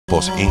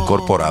tiempos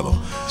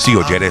incorporado. Si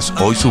oyeres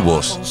hoy su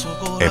voz,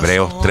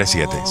 Hebreos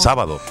 3:7,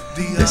 sábado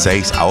de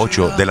 6 a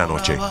 8 de la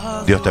noche.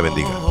 Dios te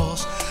bendiga.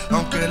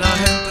 Aunque la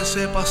gente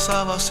se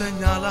pasaba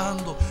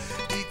señalando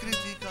y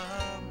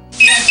criticando.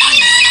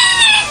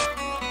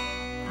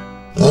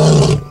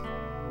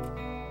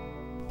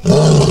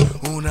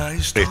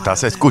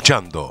 Estás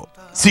escuchando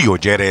Si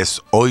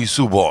oyeres hoy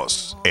su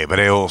voz,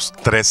 Hebreos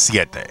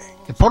 3:7.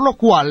 Por lo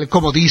cual,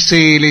 como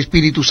dice el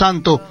Espíritu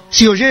Santo,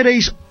 si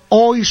oyereis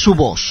hoy su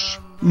voz,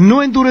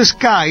 no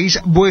endurezcáis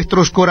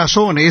vuestros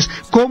corazones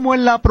como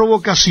en la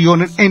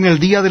provocación en el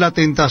día de la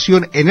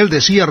tentación en el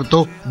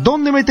desierto,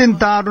 donde me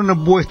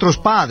tentaron vuestros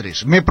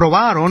padres, me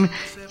probaron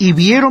y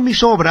vieron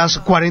mis obras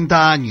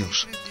 40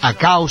 años, a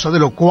causa de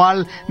lo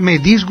cual me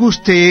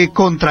disgusté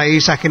contra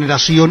esa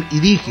generación y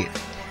dije,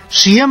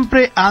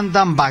 siempre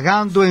andan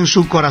vagando en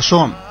su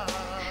corazón,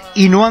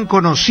 y no han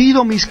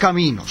conocido mis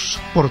caminos.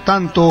 Por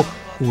tanto,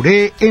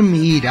 juré en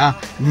mi ira,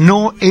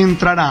 no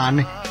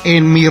entrarán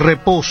en mi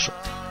reposo.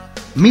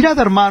 Mirad,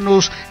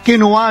 hermanos, que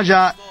no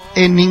haya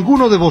en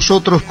ninguno de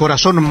vosotros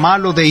corazón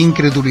malo de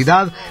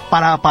incredulidad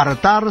para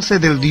apartarse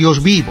del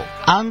Dios vivo.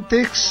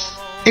 Antes,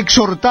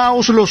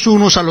 exhortaos los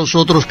unos a los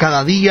otros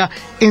cada día,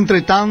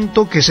 entre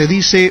tanto que se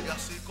dice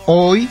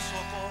hoy,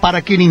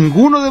 para que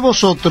ninguno de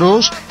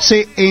vosotros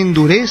se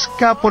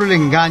endurezca por el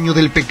engaño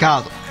del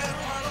pecado.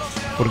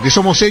 Porque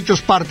somos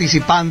hechos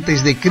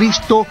participantes de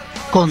Cristo,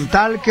 con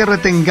tal que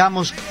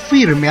retengamos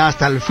firme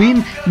hasta el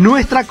fin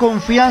nuestra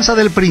confianza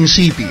del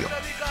principio.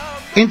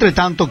 Entre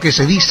tanto que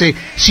se dice,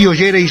 si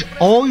oyereis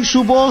hoy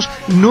su voz,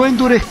 no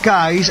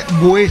endurezcáis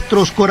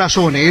vuestros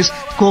corazones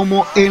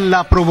como en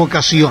la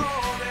provocación.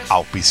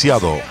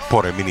 Auspiciado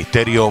por el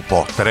Ministerio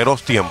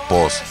Postreros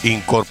Tiempos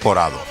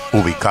Incorporado,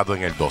 ubicado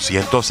en el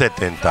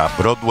 270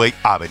 Broadway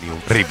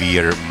Avenue,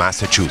 Revere,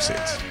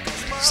 Massachusetts.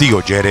 Si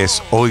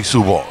oyeres hoy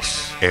su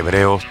voz,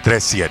 Hebreos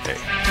 3:7.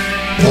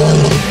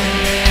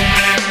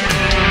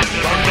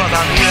 Cuando a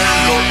Daniel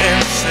lo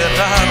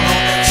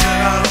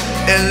encerraron,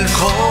 él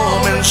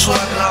comenzó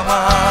a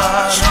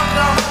clamar,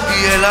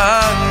 y el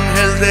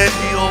ángel de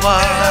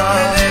Jehová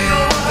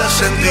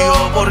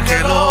descendió porque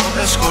lo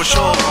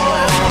escuchó.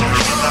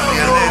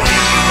 Daniel le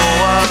dijo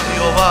a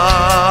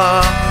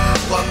Jehová,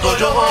 cuando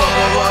yo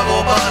lo hago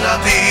para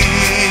ti,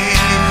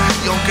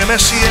 y aunque me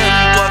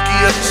siento aquí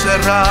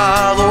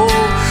encerrado,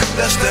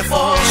 de este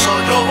pozo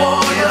yo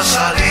voy a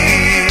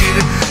salir,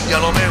 y a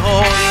lo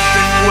mejor te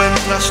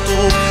encuentras tú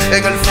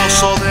en el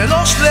foso de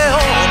los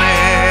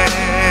leones.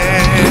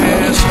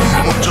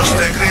 Muchos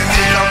te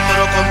critican,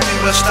 pero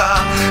contigo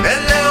está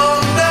el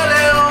león de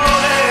leones.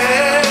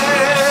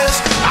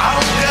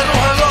 Aunque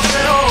rujan los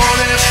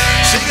leones,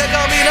 sigue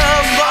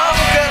caminando.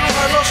 Aunque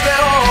rujan los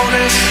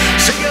leones,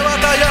 sigue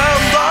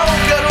batallando.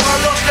 Aunque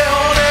rujan los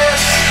leones,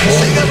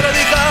 sigue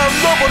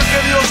predicando, porque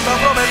Dios te ha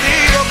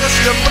prometido que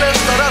siempre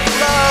estará a tu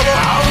lado.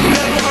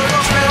 Aunque rujan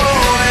los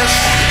leones,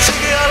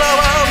 sigue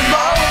alabando.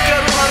 Aunque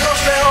rujan los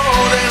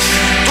leones,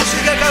 tú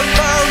sigue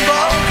cantando.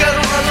 Aunque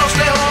rujan los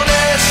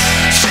leones,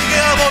 sigue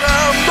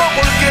adorando,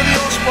 porque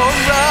Dios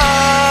pondrá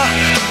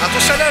a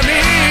tus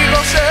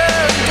enemigos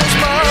en tus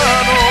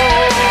manos.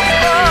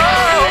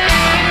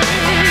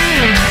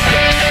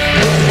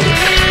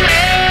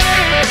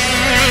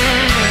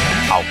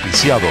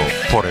 Auspiciado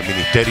por el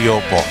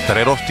Ministerio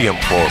Postreros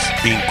Tiempos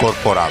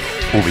Incorporado,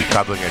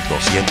 ubicado en el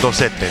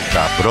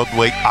 270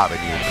 Broadway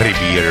Avenue,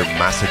 Revere,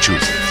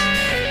 Massachusetts.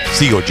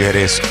 Si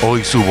oyeres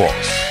hoy su voz,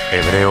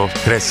 Hebreos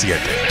 3:7.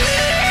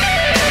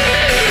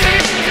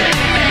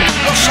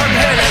 Los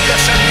ángeles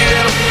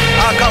descendieron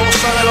a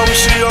causa de la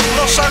unción.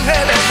 Los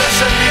ángeles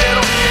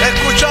descendieron,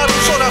 escucharon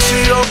su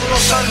oración.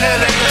 Los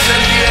ángeles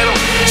descendieron,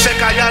 se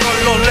callaron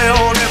los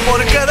leones,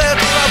 porque de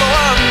tu lado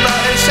anda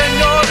el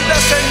Señor de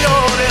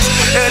señores.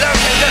 El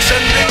ángel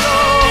descendió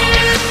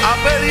a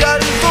pelear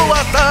tu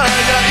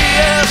batalla, y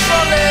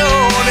esos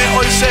leones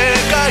hoy se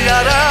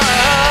callarán.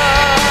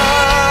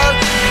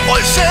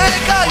 Hoy se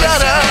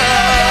callarán.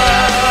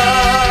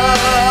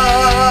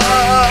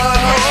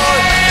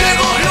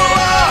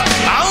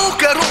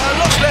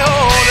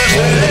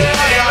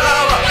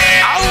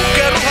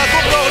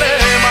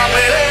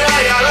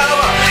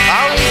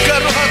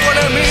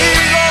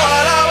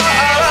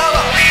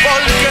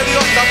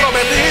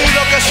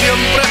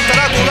 Siempre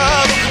estará a tu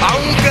lado,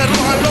 aunque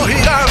rujan los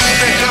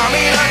gigantes,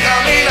 camina,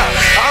 camina,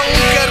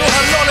 aunque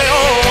rujan los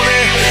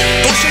leones,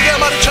 tú sigue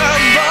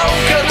marchando,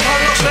 aunque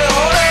rujan los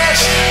leones,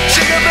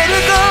 sigue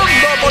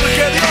predicando,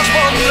 porque Dios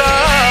pondrá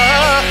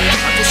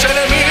a tus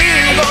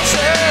enemigos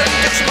en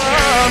tus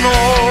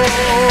manos.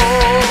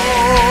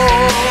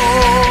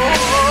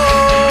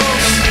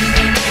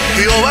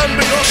 Jehová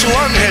envió su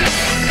ángel,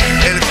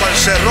 el cual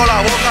cerró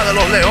la boca de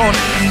los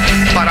leones,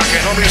 para que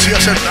no me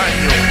hiciesen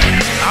daño,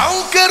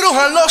 aunque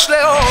rujan los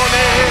leones.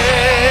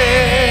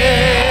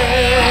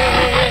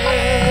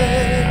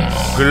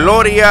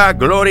 Gloria,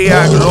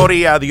 gloria,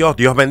 gloria a Dios.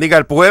 Dios bendiga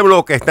al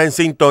pueblo que está en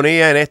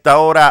sintonía en esta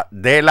hora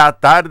de la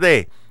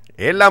tarde,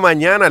 en la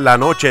mañana, en la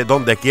noche,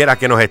 donde quiera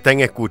que nos estén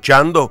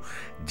escuchando,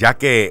 ya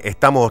que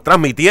estamos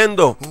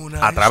transmitiendo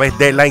a través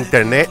de la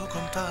internet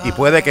y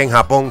puede que en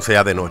Japón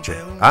sea de noche.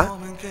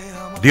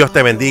 Dios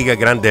te bendiga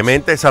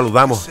grandemente.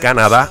 Saludamos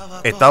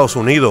Canadá, Estados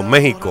Unidos,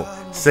 México,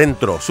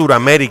 Centro,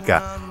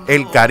 Suramérica,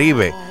 el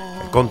Caribe,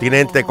 el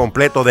continente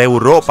completo de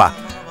Europa.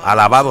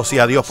 Alabado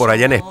sea Dios por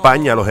allá en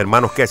España, los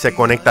hermanos que se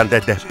conectan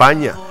desde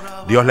España.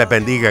 Dios les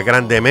bendiga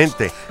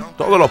grandemente.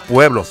 Todos los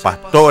pueblos,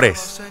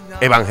 pastores,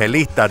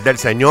 evangelistas del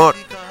Señor,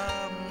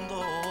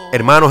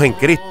 hermanos en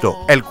Cristo,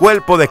 el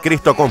cuerpo de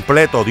Cristo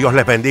completo, Dios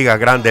les bendiga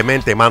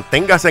grandemente.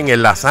 Manténgase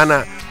en la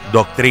sana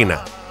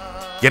doctrina.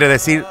 Quiere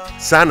decir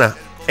sana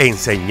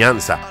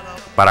enseñanza.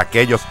 Para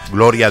aquellos,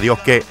 gloria a Dios,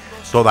 que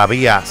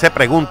todavía se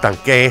preguntan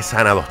qué es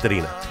sana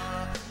doctrina.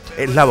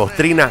 Es la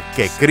doctrina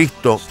que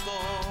Cristo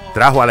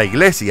trajo a la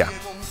iglesia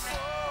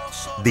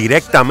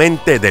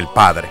directamente del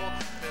Padre.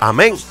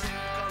 Amén.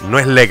 No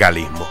es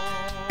legalismo,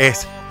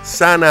 es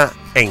sana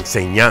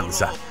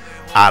enseñanza.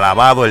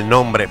 Alabado el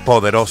nombre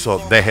poderoso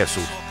de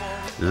Jesús.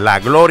 La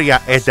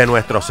gloria es de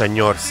nuestro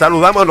Señor.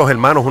 Saludamos a los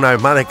hermanos una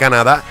vez más de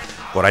Canadá.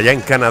 Por allá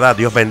en Canadá,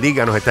 Dios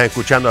bendiga. Nos están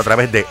escuchando a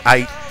través de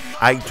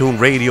iTunes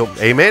Radio.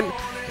 Amén.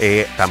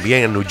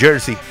 También en New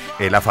Jersey,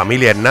 la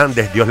familia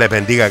Hernández. Dios les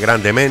bendiga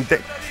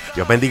grandemente.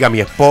 Dios bendiga a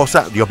mi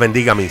esposa. Dios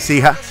bendiga a mis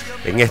hijas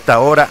en esta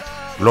hora.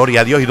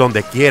 Gloria a Dios, y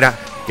donde quiera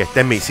que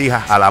estén mis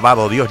hijas.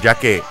 Alabado Dios, ya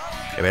que,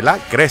 ¿verdad?,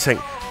 crecen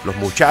los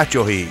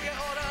muchachos y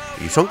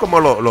son como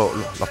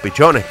los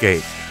pichones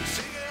que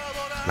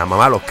la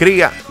mamá los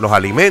cría, los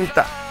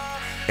alimenta,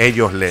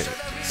 ellos le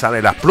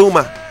salen las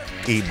plumas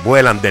y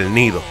vuelan del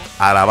nido.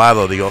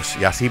 Alabado Dios.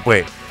 Y así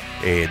pues,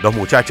 dos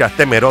muchachas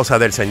temerosas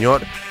del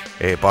Señor,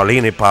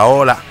 Paulina y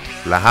Paola,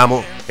 las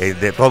amo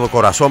de todo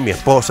corazón, mi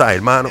esposa,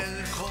 hermano,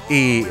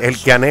 y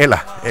el que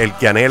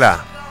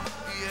anhela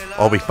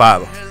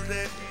obispado.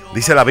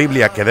 Dice la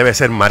Biblia que debe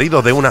ser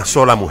marido de una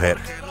sola mujer.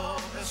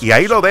 Y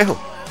ahí lo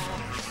dejo.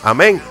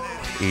 Amén.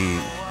 Y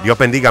Dios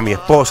bendiga a mi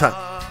esposa.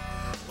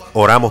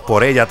 Oramos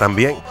por ella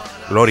también.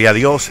 Gloria a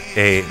Dios.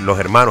 Los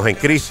hermanos en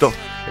Cristo.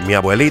 Mi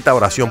abuelita,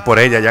 oración por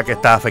ella ya que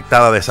está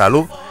afectada de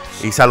salud.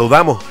 Y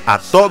saludamos a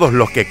todos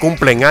los que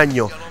cumplen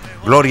años.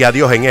 Gloria a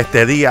Dios en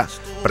este día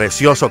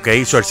precioso que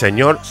hizo el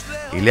Señor.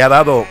 Y le ha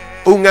dado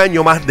un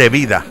año más de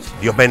vida.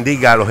 Dios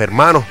bendiga a los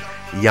hermanos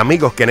y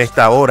amigos que en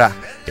esta hora,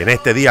 en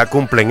este día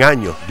cumplen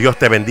años. Dios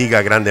te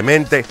bendiga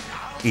grandemente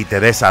y te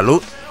dé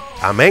salud.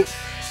 Amén.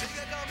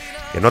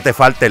 Que no te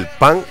falte el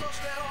pan,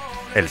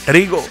 el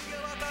trigo,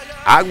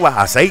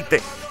 agua,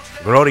 aceite.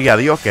 Gloria a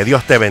Dios, que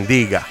Dios te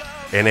bendiga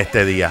en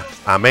este día.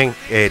 Amén.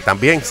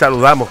 También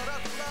saludamos,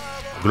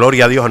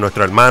 gloria a Dios, a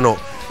nuestro hermano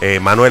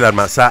Manuel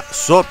Almanzá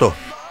Soto.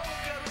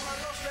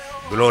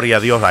 Gloria a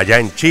Dios allá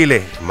en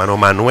Chile, hermano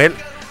Manuel.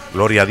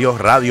 Gloria a Dios,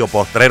 Radio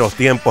Postreros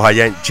Tiempos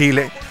allá en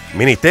Chile.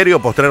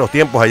 Ministerio Postreros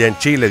Tiempos allá en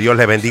Chile. Dios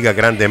les bendiga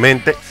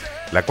grandemente.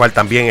 La cual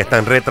también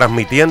están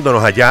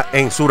retransmitiéndonos allá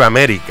en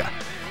Suramérica.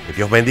 Que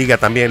Dios bendiga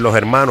también los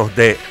hermanos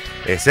de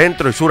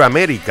Centro y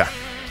Suramérica.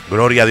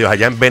 Gloria a Dios.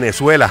 Allá en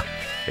Venezuela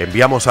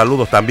enviamos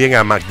saludos también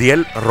a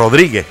Magdiel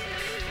Rodríguez.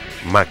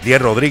 Magdiel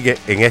Rodríguez,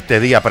 en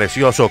este día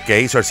precioso que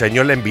hizo el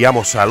Señor, le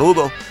enviamos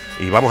saludos.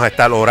 Y vamos a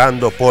estar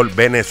orando por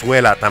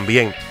Venezuela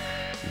también,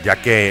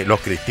 ya que los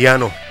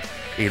cristianos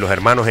y los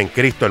hermanos en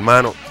Cristo,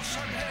 hermanos,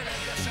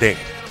 de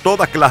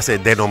toda clase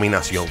de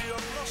denominación,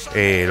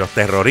 los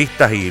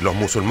terroristas y los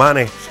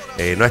musulmanes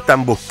no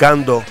están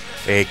buscando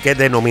qué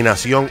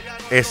denominación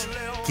es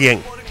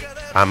quién,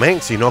 amén,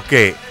 sino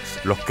que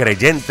los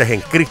creyentes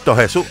en Cristo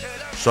Jesús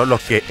son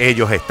los que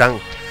ellos están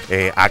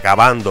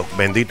acabando.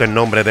 Bendito el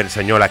nombre del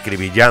Señor,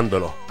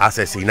 acribillándolos,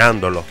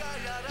 asesinándolos.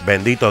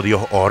 Bendito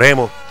Dios.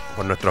 Oremos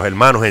por nuestros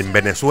hermanos en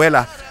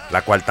Venezuela,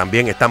 la cual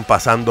también están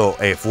pasando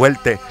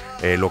fuerte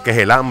lo que es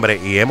el hambre,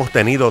 y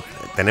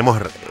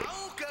tenemos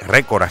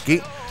récord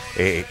aquí,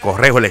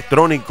 correo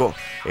electrónico,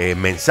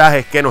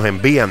 mensajes que nos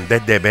envían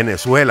desde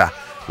Venezuela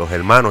los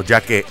hermanos,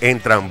 ya que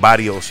entran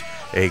varios,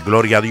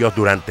 gloria a Dios,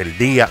 durante el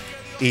día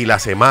y la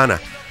semana.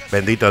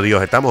 Bendito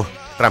Dios. Estamos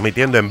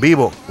transmitiendo en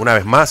vivo una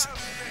vez más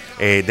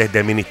desde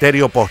el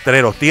Ministerio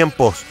Postreros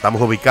Tiempos.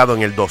 Estamos ubicados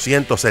en el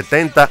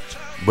 270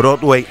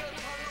 Broadway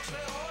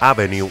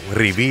Avenue,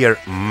 Revere,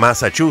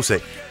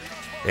 Massachusetts.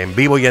 En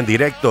vivo y en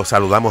directo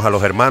saludamos a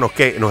los hermanos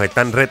que nos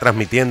están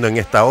retransmitiendo en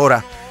esta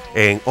hora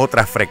en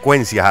otras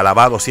frecuencias.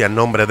 Alabado sea el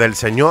nombre del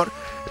Señor.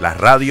 La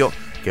radio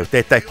que usted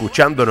está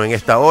escuchándonos en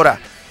esta hora,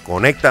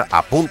 conecta,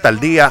 apunta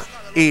el día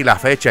y la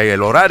fecha y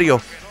el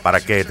horario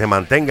para que te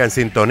mantenga en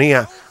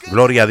sintonía.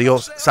 Gloria a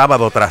Dios,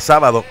 sábado tras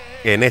sábado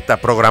en esta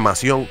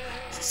programación.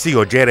 Si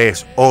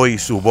oyeres hoy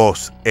su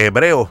voz,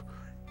 Hebreos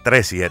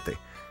 3:7.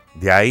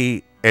 De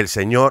ahí el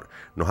Señor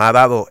nos ha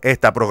dado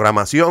esta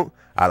programación.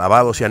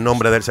 Alabado sea el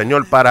nombre del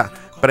Señor, para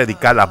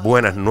predicar las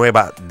buenas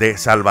nuevas de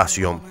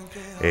salvación.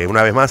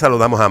 Una vez más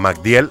saludamos a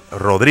Magdiel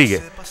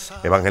Rodríguez,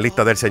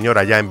 evangelista del Señor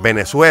allá en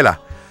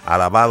Venezuela.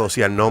 Alabado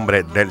sea el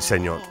nombre del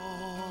Señor.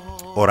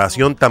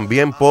 Oración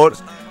también por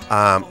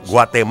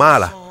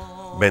Guatemala.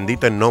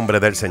 Bendito el nombre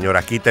del Señor.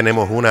 Aquí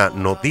tenemos una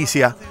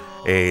noticia,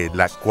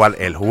 la cual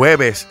el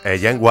jueves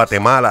allá en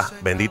Guatemala,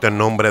 bendito el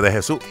nombre de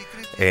Jesús,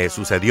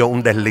 sucedió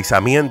un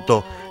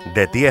deslizamiento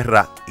de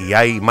tierra y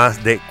hay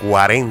más de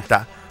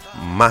 40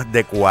 más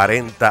de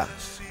 40,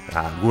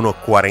 algunos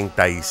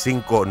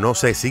 45, no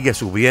sé, sigue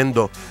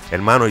subiendo,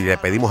 hermano, y le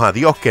pedimos a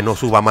Dios que no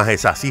suba más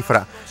esa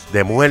cifra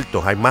de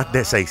muertos. Hay más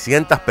de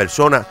 600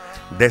 personas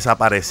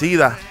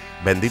desaparecidas.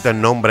 Bendito el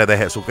nombre de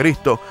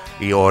Jesucristo.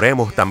 Y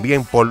oremos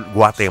también por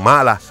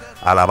Guatemala,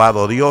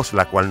 alabado Dios,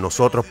 la cual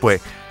nosotros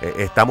pues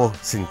estamos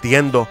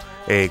sintiendo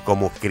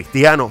como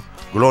cristianos,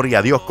 gloria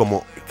a Dios,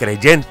 como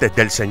creyentes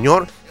del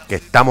Señor, que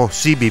estamos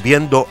sí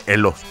viviendo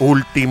en los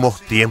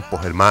últimos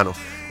tiempos, hermanos.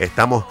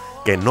 Estamos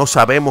que no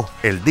sabemos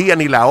el día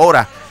ni la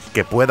hora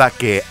que pueda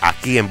que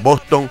aquí en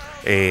Boston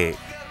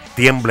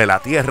tiemble la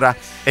tierra,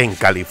 en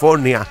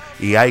California,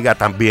 y haya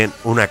también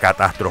una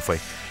catástrofe.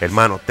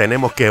 Hermanos,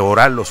 tenemos que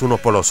orar los unos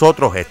por los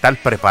otros, estar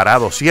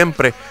preparados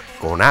siempre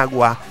con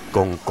agua,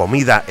 con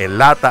comida en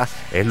lata,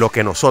 es lo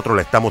que nosotros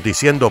le estamos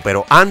diciendo.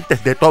 Pero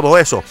antes de todo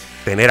eso,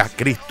 tener a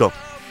Cristo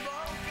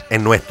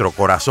en nuestro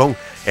corazón,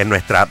 en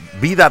nuestra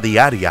vida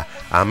diaria.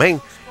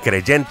 Amén.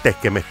 Creyentes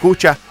que me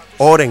escuchan,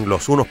 oren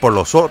los unos por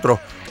los otros,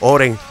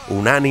 oren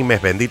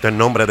unánimes, bendito el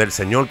nombre del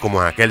Señor,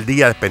 como en aquel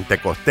día de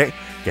Pentecostés,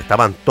 que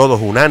estaban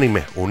todos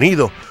unánimes,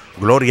 unidos,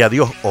 gloria a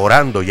Dios,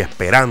 orando y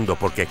esperando,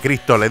 porque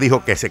Cristo le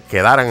dijo que se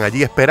quedaran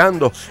allí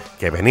esperando,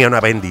 que venía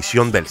una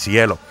bendición del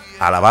cielo,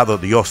 alabado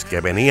Dios,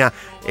 que venía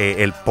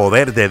el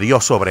poder de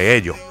Dios sobre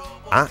ellos,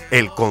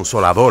 el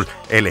Consolador,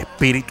 el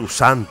Espíritu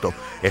Santo.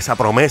 Esa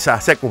promesa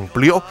se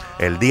cumplió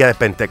el día de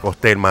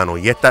Pentecostés, hermano,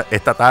 y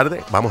esta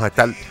tarde vamos a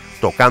estar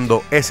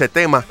tocando ese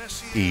tema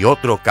y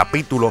otro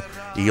capítulo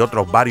y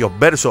otros varios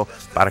versos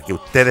para que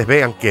ustedes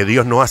vean que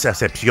Dios no hace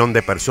acepción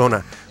de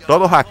personas.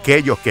 Todos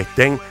aquellos que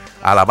estén,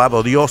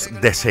 alabado Dios,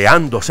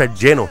 deseando ser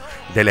llenos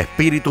del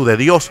Espíritu de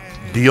Dios,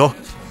 Dios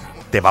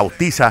te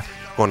bautiza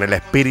con el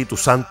Espíritu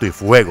Santo y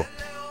fuego.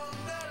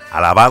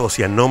 Alabado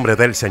sea el nombre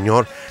del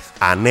Señor.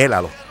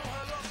 Anhélalo,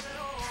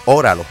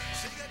 óralo,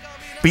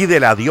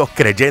 pídele a Dios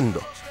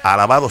creyendo.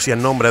 Alabado sea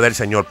el nombre del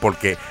Señor,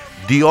 porque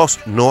Dios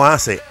no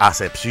hace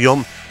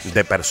acepción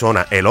de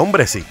personas. El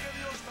hombre sí.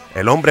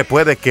 El hombre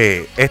puede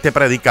que este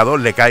predicador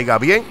le caiga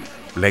bien,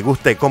 le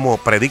guste cómo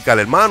predica el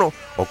hermano,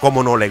 o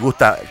cómo no le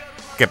gusta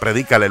que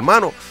predica el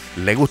hermano,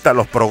 le gustan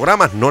los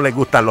programas, no le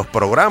gustan los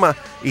programas,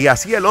 y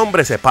así el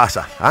hombre se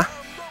pasa,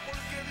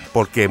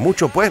 porque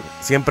mucho pues,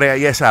 siempre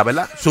hay esa,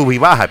 ¿verdad?, sub y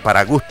baja,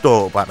 para el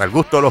gusto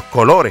de los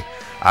colores,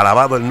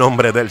 alabado el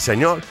nombre del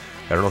Señor.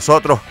 Pero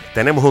nosotros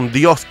tenemos un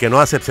Dios que no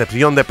hace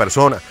excepción de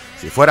personas.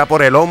 Si fuera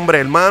por el hombre,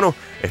 hermano,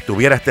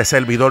 estuviera este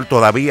servidor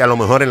todavía a lo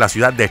mejor en la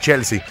ciudad de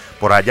Chelsea,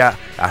 por allá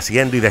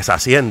haciendo y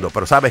deshaciendo.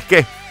 Pero ¿sabes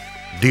qué?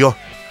 Dios,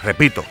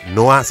 repito,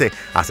 no hace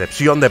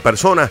acepción de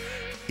personas,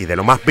 y de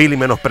lo más vil y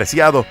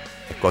menospreciado,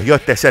 escogió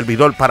este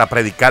servidor para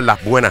predicar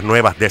las buenas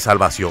nuevas de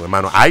salvación,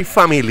 hermano. Hay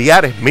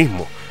familiares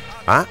mismos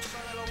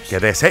que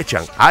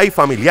desechan, hay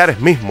familiares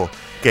mismos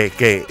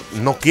que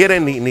no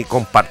quieren ni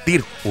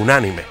compartir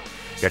unánime.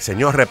 Que el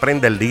Señor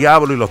reprende el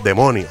diablo y los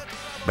demonios.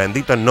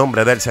 Bendito el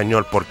nombre del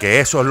Señor,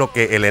 porque eso es lo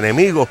que el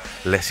enemigo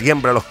le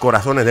siembra a los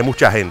corazones de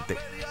mucha gente.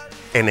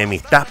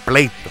 Enemistad,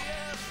 pleito.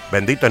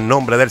 Bendito el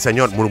nombre del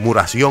Señor.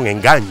 Murmuración,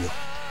 engaño.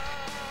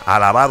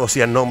 Alabado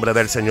sea el nombre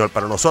del Señor.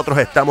 Pero nosotros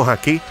estamos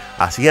aquí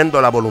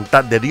haciendo la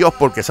voluntad de Dios,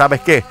 porque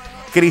 ¿sabes qué?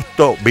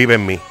 Cristo vive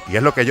en mí. Y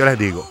es lo que yo les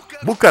digo.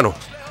 Búscanos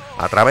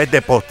a través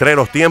de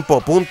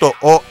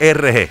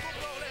postrerostiempo.org.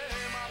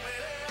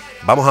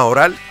 Vamos a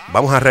orar,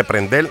 vamos a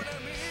reprender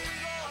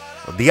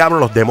los diablos,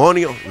 los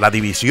demonios, la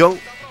división.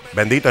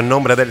 Bendito el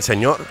nombre del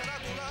Señor.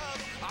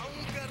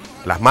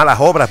 Las malas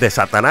obras de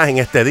Satanás en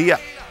este día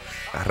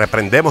las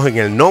reprendemos en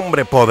el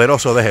nombre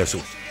poderoso de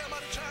Jesús.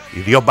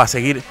 Y Dios va a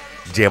seguir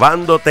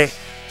llevándote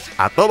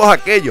a todos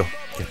aquellos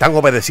que están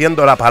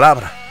obedeciendo la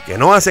palabra, que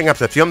no hacen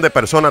acepción de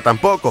persona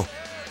tampoco,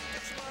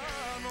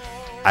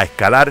 a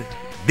escalar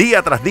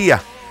día tras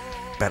día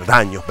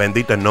perdaños,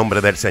 bendito el nombre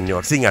del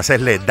Señor, sin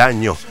hacerle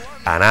daño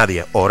a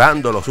nadie,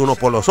 orando los unos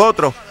por los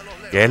otros,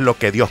 que es lo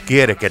que Dios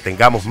quiere, que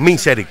tengamos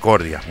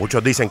misericordia.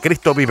 Muchos dicen,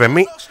 Cristo vive en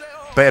mí,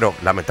 pero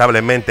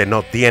lamentablemente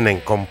no tienen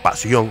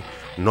compasión,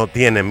 no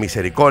tienen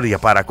misericordia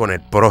para con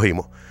el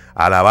prójimo.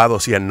 Alabado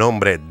sea el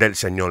nombre del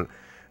Señor.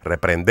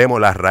 Reprendemos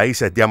las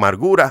raíces de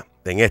amargura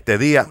en este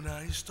día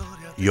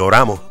y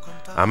oramos,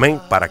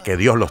 amén, para que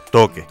Dios los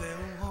toque.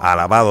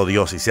 Alabado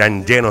Dios, y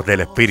sean llenos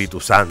del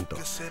Espíritu Santo.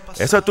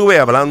 Eso estuve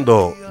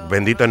hablando,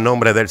 bendito el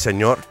nombre del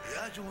Señor,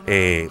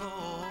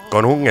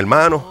 con un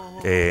hermano,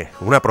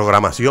 una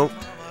programación,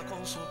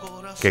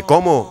 que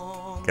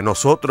como que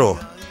nosotros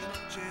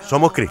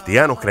somos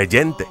cristianos,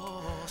 creyentes,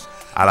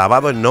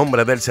 alabado el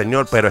nombre del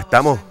Señor, pero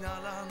estamos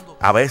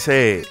a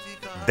veces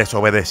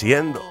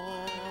desobedeciendo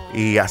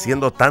y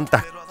haciendo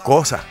tantas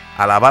cosas,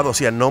 alabado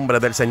sea el nombre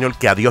del Señor,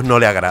 que a Dios no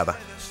le agrada.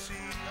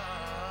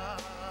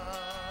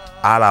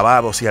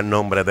 Alabado sea el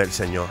nombre del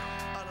Señor.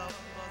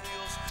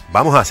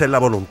 Vamos a hacer la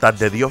voluntad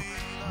de Dios,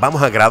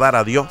 vamos a agradar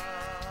a Dios,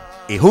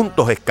 y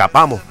juntos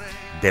escapamos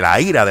de la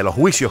ira, de los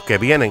juicios que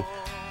vienen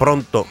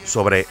pronto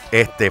sobre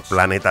este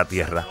planeta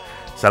Tierra.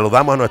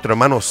 Saludamos a nuestro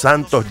hermano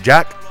Santos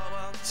Jack,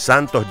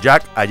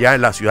 allá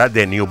en la ciudad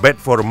de New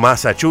Bedford,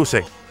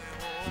 Massachusetts.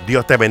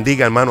 Dios te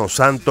bendiga, hermano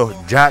Santos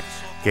Jack,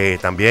 que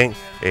también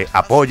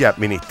apoya el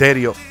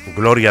ministerio,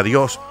 gloria a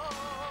Dios,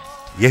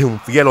 y es un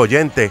fiel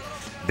oyente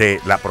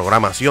de la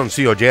programación.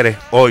 Si oyeres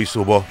hoy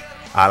su voz,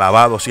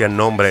 alabado sea el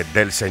nombre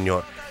del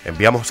Señor.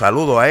 Enviamos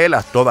saludos a él,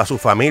 a toda su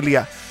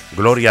familia,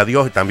 gloria a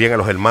Dios, y también a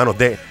los hermanos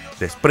de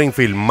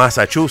Springfield,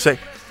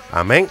 Massachusetts.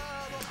 Amén.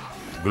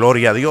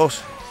 Gloria a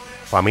Dios.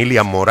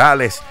 Familia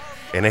Morales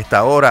en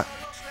esta hora.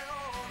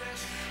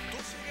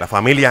 La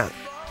familia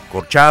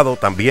Corchado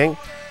también.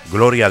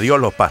 Gloria a Dios.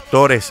 Los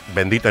pastores,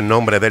 bendito el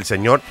nombre del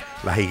Señor.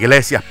 Las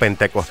iglesias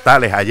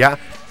pentecostales allá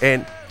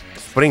en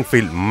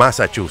Springfield,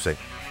 Massachusetts.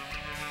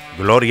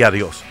 Gloria a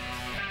Dios.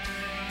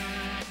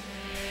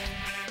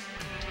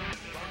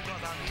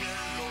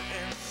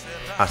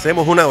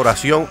 Hacemos una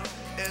oración,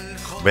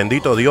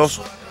 bendito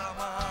Dios,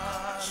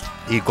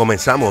 y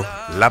comenzamos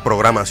la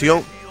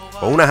programación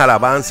con unas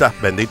alabanzas,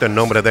 bendito el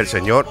nombre del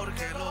Señor.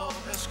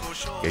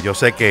 Que yo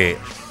sé que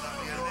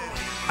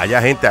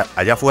allá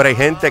afuera hay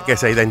gente que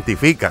se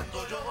identifica,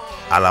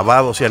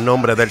 alabado sea el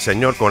nombre del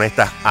Señor, con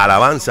estas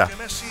alabanzas,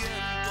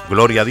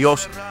 gloria a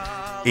Dios.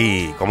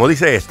 Y como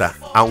dice esta,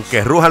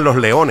 aunque rujan los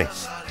leones,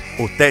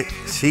 usted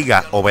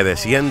siga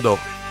obedeciendo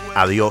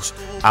a Dios.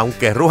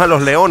 Aunque rujan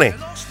los leones,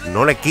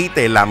 no le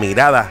quite la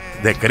mirada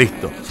de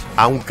Cristo.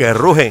 Aunque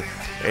ruge,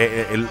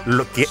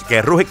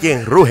 que ruge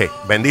quien ruge,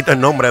 bendito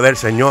el nombre del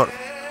Señor.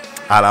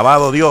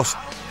 Alabado Dios,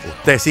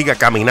 usted siga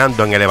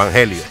caminando en el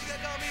Evangelio.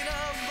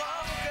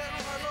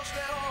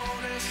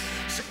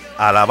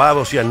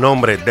 Alabado sea el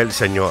nombre del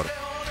Señor.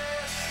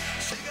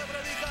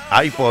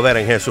 Hay poder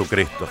en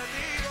Jesucristo.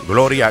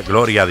 Gloria,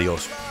 gloria a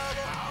Dios.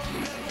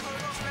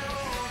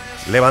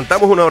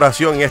 Levantamos una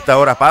oración en esta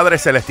hora. Padre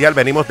Celestial,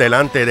 venimos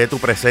delante de tu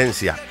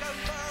presencia,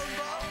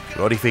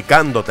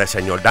 glorificándote,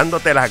 Señor,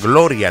 dándote la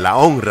gloria, la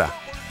honra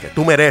que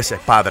tú mereces,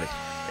 Padre.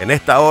 En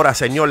esta hora,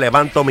 Señor,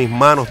 levanto mis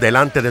manos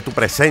delante de tu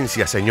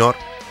presencia, Señor.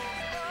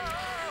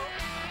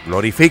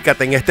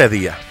 Glorifícate en este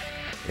día,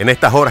 en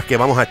estas horas que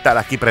vamos a estar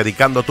aquí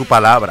predicando tu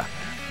palabra,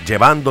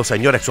 llevando,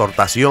 Señor,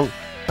 exhortación,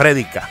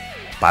 prédica,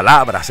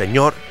 palabra,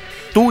 Señor,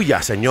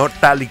 tuya, Señor,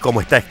 tal y como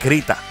está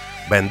escrita.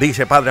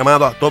 Bendice, Padre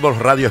amado, a todos los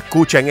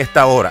radioescuchas en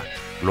esta hora.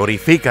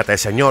 Glorifícate,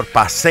 Señor,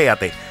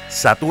 paséate,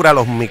 satura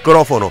los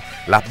micrófonos,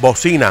 las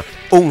bocinas,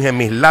 unge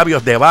mis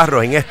labios de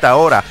barro en esta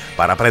hora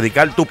para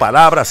predicar tu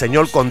palabra,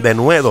 Señor, con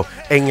denuedo,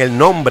 en el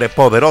nombre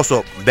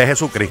poderoso de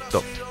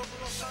Jesucristo.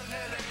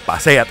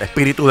 Paséate,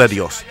 Espíritu de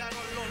Dios.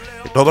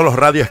 Que todos los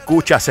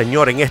radioescuchas,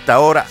 Señor, en esta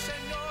hora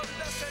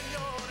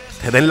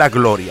te den la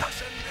gloria.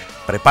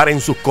 Preparen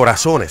sus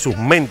corazones, sus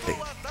mentes,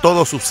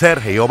 todo su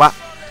ser, Jehová,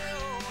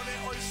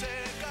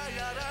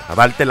 a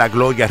darte la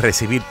gloria, a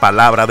recibir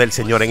palabra del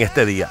Señor en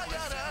este día.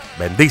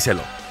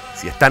 Bendícelo.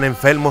 Si están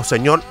enfermos,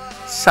 Señor,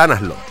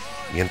 sánaslo.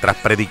 Mientras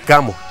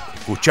predicamos,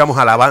 escuchamos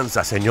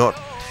alabanza, Señor,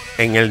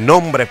 en el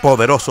nombre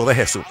poderoso de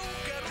Jesús.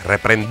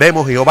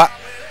 Reprendemos, Jehová,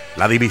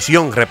 la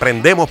división.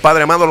 Reprendemos,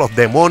 Padre amado, los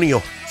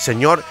demonios,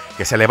 Señor,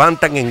 que se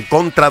levantan en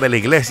contra de la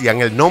iglesia.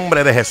 En el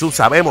nombre de Jesús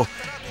sabemos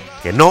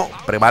que no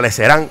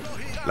prevalecerán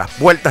las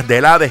puertas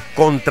del Hades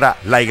contra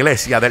la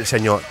iglesia del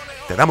Señor.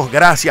 Te damos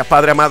gracias,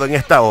 Padre amado, en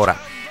esta hora.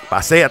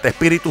 Paséate,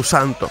 Espíritu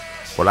Santo,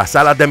 por las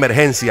salas de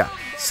emergencia,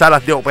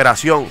 salas de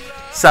operación,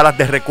 salas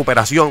de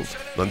recuperación,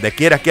 donde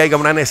quiera que haya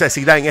una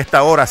necesidad en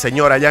esta hora,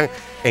 Señor, allá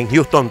en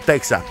Houston,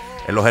 Texas,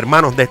 en los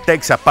hermanos de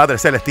Texas, Padre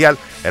Celestial,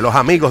 en los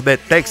amigos de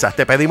Texas,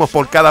 te pedimos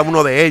por cada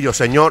uno de ellos,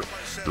 Señor.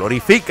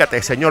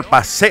 Glorifícate, Señor,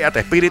 paséate,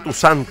 Espíritu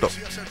Santo,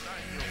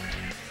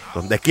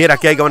 donde quiera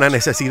que haya una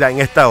necesidad en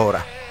esta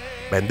hora.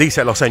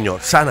 Bendícelo, Señor,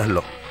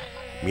 sánalo,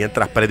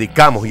 mientras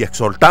predicamos y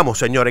exhortamos,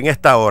 Señor, en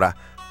esta hora,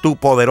 tu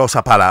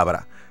poderosa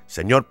palabra.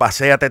 Señor,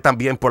 paséate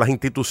también por las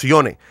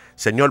instituciones,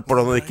 Señor,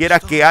 por donde quiera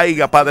que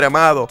haya, Padre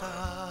amado,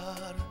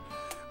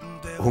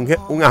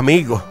 un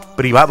amigo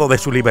privado de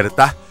su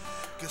libertad,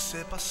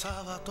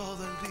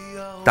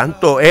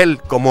 tanto él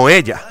como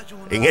ella,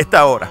 en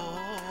esta hora.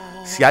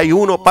 Si hay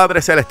uno,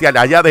 Padre Celestial,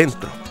 allá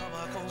adentro,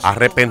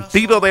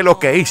 arrepentido de lo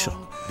que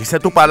hizo, dice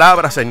tu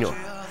palabra, Señor,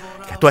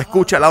 que tú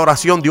escuchas la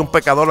oración de un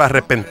pecador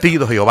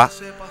arrepentido, Jehová.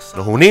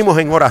 Nos unimos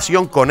en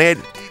oración con él,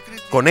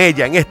 con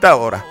ella en esta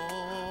hora,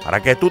 para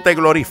que tú te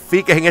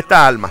glorifiques en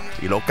esta alma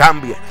y lo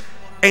cambies.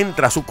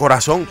 Entra a su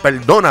corazón,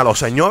 perdónalo,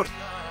 Señor.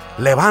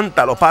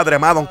 Levántalo, Padre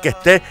amado, aunque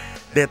esté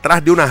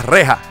detrás de una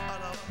reja.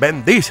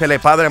 Bendícele,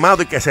 Padre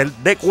amado, y que se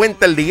dé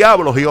cuenta el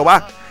diablo,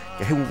 Jehová,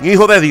 que es un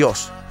hijo de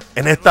Dios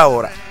en esta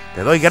hora.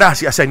 Te doy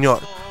gracias, Señor.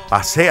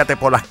 Paséate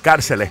por las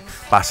cárceles,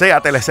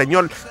 paséatele,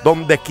 Señor,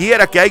 donde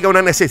quiera que haya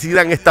una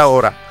necesidad en esta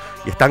hora.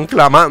 Y están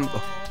clamando,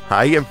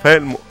 ahí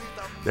enfermos,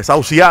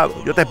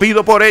 desahuciados. Yo te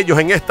pido por ellos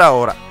en esta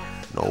hora.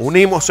 Nos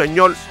unimos,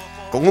 Señor,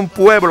 con un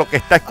pueblo que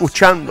está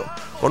escuchando,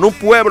 con un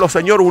pueblo,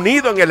 Señor,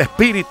 unido en el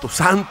Espíritu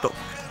Santo.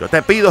 Yo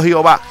te pido,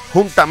 Jehová,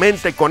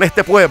 juntamente con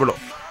este pueblo,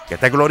 que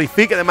te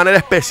glorifique de manera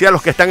especial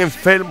los que están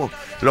enfermos,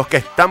 los que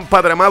están,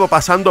 Padre amado,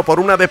 pasando por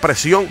una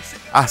depresión,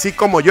 así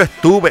como yo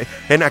estuve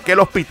en aquel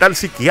hospital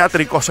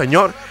psiquiátrico,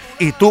 Señor,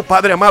 y tú,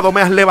 Padre amado,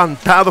 me has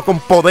levantado con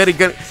poder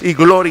y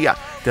gloria.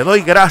 Te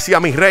doy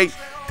gracias, mi Rey,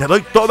 te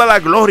doy toda la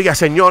gloria,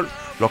 Señor,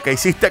 lo que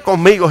hiciste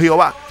conmigo,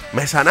 Jehová.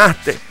 me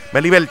sanaste,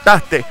 me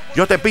libertaste.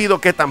 Yo te pido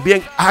que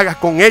también hagas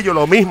con ellos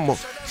lo mismo.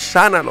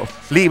 Sánalos,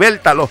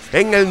 libértalos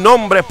en el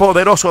nombre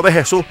poderoso de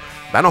Jesús.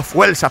 Danos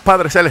fuerzas,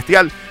 Padre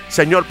Celestial,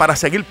 Señor, para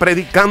seguir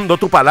predicando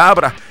tu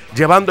palabra,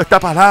 llevando esta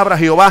palabra,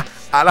 Jehová,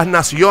 a las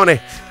naciones,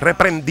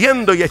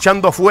 reprendiendo y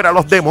echando fuera a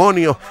los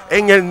demonios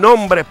en el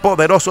nombre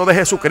poderoso de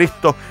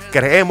Jesucristo.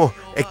 Creemos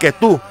en que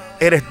tú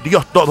eres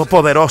Dios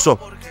Todopoderoso,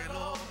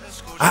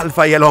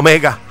 Alfa y el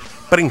Omega,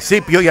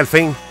 principio y el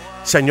fin.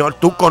 Señor,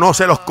 tú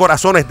conoces los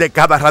corazones de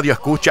cada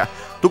radioescucha.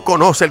 Tú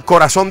conoces el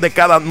corazón de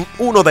cada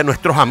uno de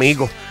nuestros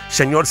amigos.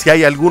 Señor, si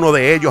hay alguno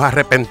de ellos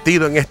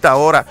arrepentido en esta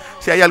hora,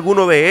 si hay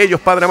alguno de ellos,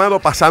 Padre amado,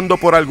 pasando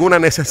por alguna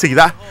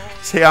necesidad,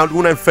 sea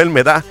alguna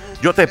enfermedad,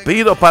 yo te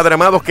pido, Padre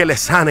amado, que le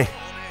sane,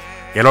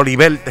 que lo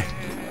liberte.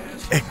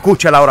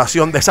 Escucha la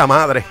oración de esa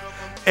madre,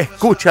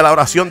 escucha la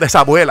oración de esa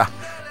abuela,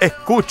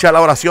 escucha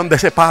la oración de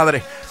ese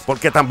padre,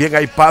 porque también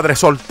hay padres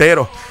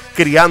solteros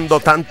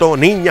criando tanto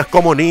niñas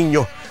como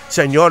niños.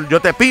 Señor,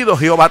 yo te pido,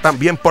 Jehová,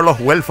 también por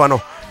los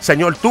huérfanos.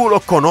 Señor, tú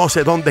los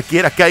conoces donde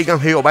quiera que hayan,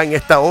 Jehová, en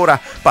esta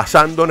hora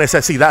pasando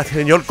necesidad,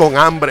 Señor, con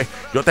hambre.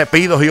 Yo te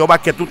pido, Jehová,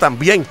 que tú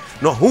también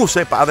nos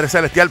uses, Padre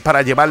Celestial,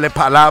 para llevarle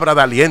palabra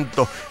de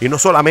aliento. Y no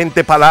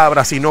solamente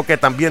palabras, sino que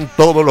también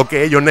todo lo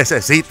que ellos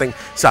necesiten.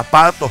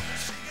 Zapatos,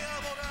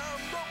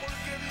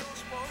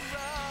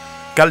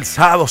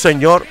 calzado,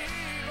 Señor.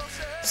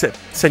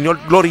 Señor,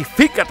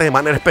 glorifícate de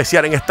manera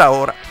especial en esta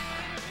hora.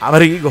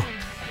 Abrigo,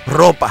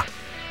 ropa,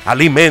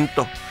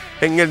 alimento,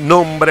 en el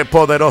nombre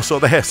poderoso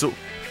de Jesús.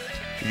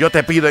 Yo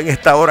te pido en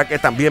esta hora que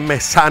también me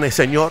sane,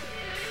 Señor,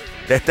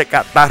 de este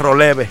catarro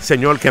leve,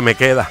 Señor, que me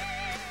queda.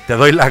 Te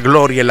doy la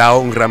gloria y la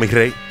honra, mi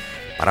Rey,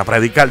 para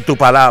predicar tu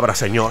palabra,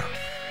 Señor,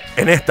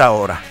 en esta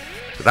hora.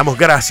 Te damos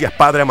gracias,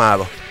 Padre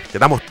amado. Te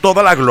damos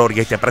toda la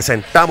gloria y te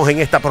presentamos en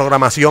esta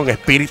programación,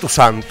 Espíritu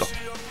Santo.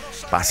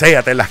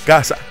 Paséate en las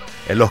casas,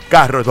 en los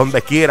carros,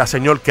 donde quiera,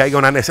 Señor, que haya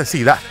una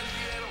necesidad.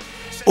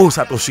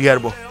 Usa a tu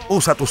siervo,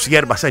 usa a tu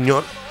sierva,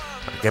 Señor,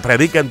 para que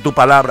prediquen tu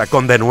palabra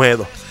con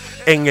denuedo.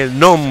 En el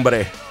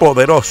nombre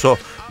poderoso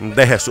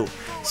de Jesús.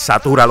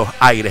 Satura los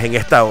aires en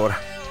esta hora.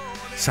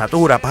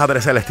 Satura,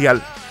 Padre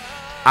Celestial,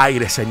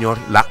 aire, Señor,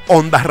 las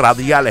ondas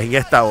radiales en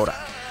esta hora.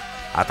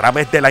 A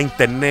través de la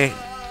internet,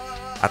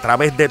 a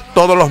través de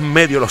todos los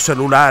medios, los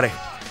celulares.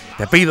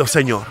 Te pido,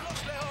 Señor.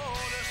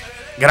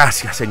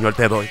 Gracias, Señor,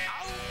 te doy.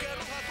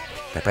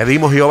 Te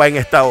pedimos, Jehová, en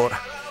esta hora.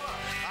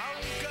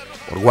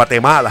 Por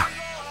Guatemala.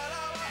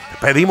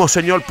 Te pedimos,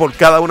 Señor, por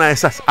cada una de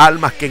esas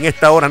almas que en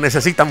esta hora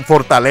necesitan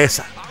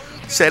fortaleza.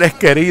 Seres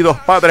queridos,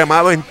 Padre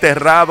amado,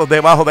 enterrados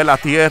debajo de la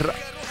tierra.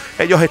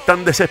 Ellos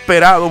están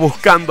desesperados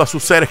buscando a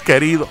sus seres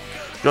queridos.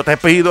 Yo te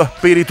pido,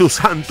 Espíritu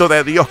Santo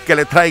de Dios, que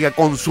le traiga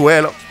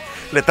consuelo,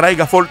 le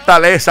traiga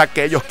fortaleza a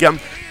aquellos que han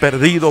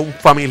perdido un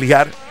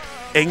familiar.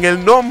 En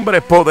el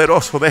nombre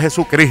poderoso de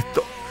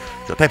Jesucristo.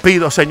 Yo te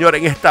pido, Señor,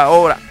 en esta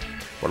hora,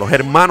 por los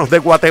hermanos de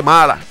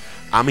Guatemala,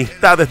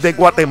 amistades de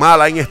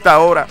Guatemala en esta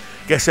hora,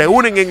 que se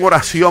unen en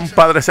oración,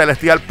 Padre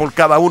Celestial, por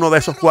cada uno de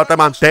esos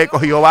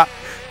guatemaltecos, Jehová,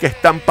 que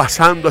están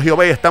pasando,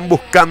 Jehová, y están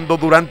buscando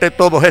durante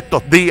todos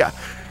estos días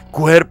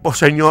cuerpos,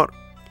 Señor.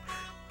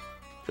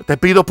 Yo te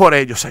pido por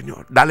ellos,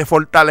 Señor, dale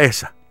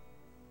fortaleza.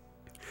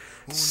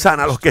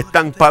 Sana a los que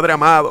están, Padre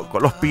amado,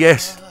 con los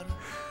pies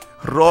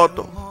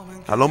rotos.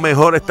 A lo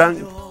mejor están,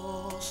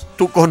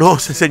 tú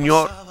conoces,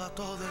 Señor.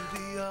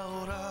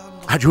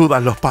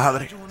 Ayúdalos,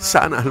 Padre,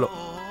 sánalos.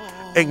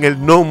 En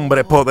el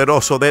nombre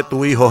poderoso de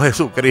tu Hijo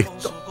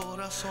Jesucristo.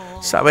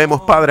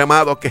 Sabemos, Padre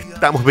amado, que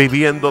estamos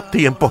viviendo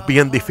tiempos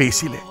bien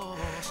difíciles.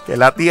 Que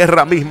la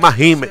tierra misma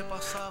gime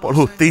por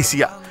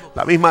justicia.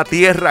 La misma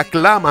tierra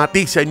clama a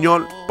ti,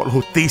 Señor, por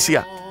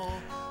justicia.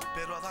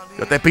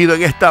 Yo te pido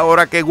en esta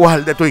hora que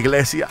guarde tu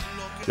iglesia.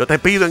 Yo te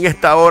pido en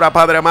esta hora,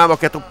 Padre amado,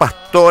 que tus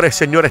pastores,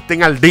 Señor,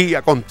 estén al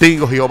día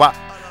contigo, Jehová.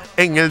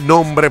 En el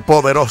nombre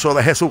poderoso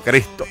de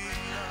Jesucristo.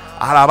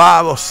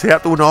 Alabado sea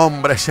tu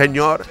nombre,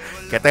 Señor.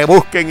 Que te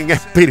busquen en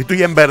espíritu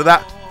y en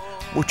verdad.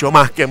 Mucho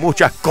más que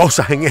muchas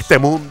cosas en este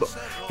mundo.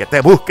 Que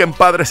te busquen,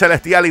 Padre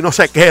Celestial, y no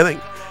se queden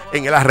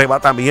en el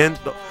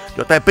arrebatamiento.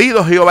 Yo te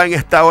pido, Jehová, en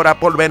esta hora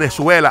por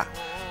Venezuela.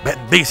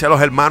 Bendice a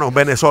los hermanos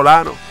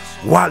venezolanos.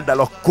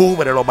 Guárdalos,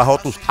 cúbrelos bajo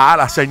tus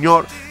alas,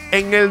 Señor.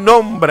 En el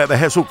nombre de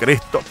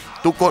Jesucristo.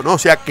 Tú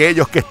conoces a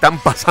aquellos que están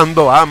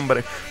pasando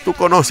hambre. Tú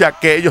conoces a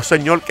aquellos,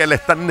 Señor, que le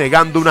están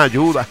negando una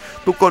ayuda.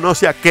 Tú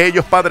conoces a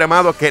aquellos, Padre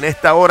amado, que en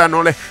esta hora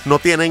no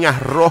tienen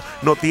arroz,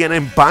 no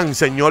tienen pan,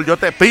 Señor. Yo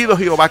te pido,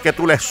 Jehová, que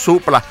tú les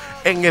suplas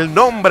en el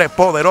nombre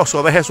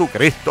poderoso de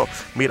Jesucristo.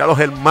 Mira a los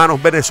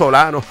hermanos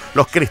venezolanos,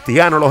 los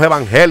cristianos, los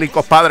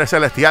evangélicos, Padre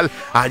Celestial,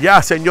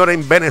 allá, Señor,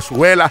 en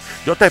Venezuela.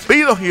 Yo te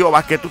pido,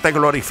 Jehová, que tú te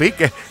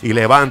glorifiques y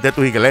levante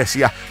tu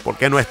iglesia,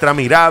 porque nuestra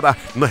mirada,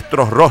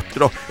 nuestro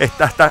rostro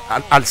está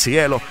al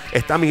cielo.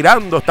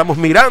 Estamos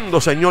mirando,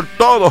 Señor,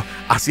 todos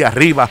hacia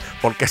arriba,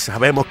 porque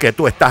sabemos que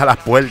tú estás a las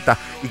puertas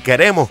y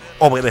queremos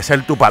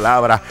obedecer tu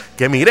palabra.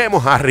 Que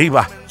miremos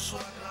arriba,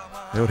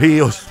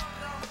 Dios,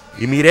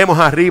 y miremos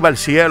arriba al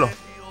cielo,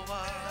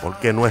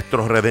 porque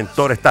nuestro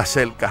Redentor está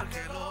cerca.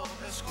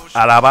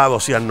 Alabado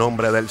sea el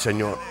nombre del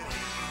Señor.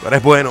 Tú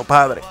eres bueno,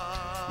 Padre,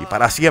 y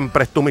para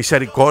siempre es tu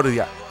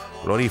misericordia.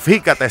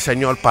 Glorifícate,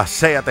 Señor.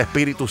 Paséate,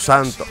 Espíritu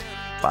Santo.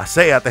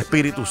 Paséate,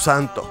 Espíritu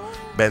Santo.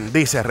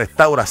 Bendice,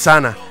 restaura,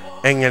 sana,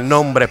 en el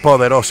nombre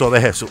poderoso de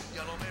Jesús.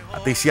 A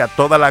ti sea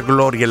toda la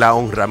gloria y la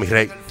honra, mi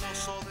Rey.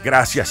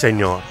 Gracias,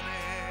 Señor.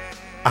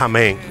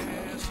 Amén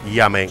y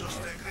amén.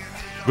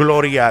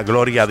 Gloria,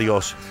 gloria a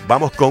Dios.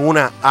 Vamos con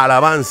una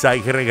alabanza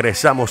y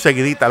regresamos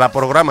seguidita a la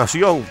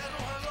programación.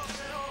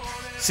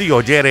 Si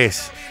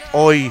oyeres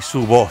hoy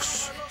su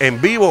voz, en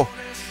vivo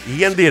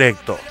y en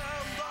directo,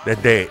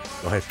 desde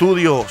los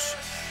estudios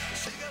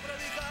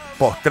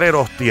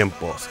Postreros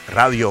Tiempos,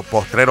 Radio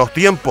Postreros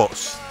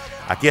Tiempos.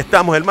 Aquí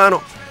estamos,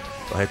 hermano,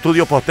 los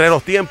estudios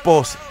Postreros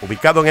Tiempos,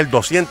 ubicado en el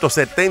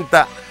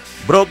 270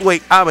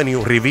 Broadway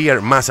Avenue,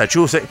 Revere,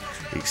 Massachusetts.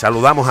 Y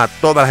saludamos a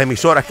todas las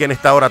emisoras que en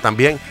esta hora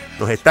también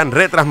nos están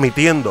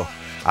retransmitiendo.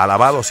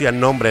 Alabado sea el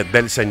nombre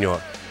del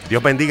Señor.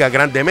 Dios bendiga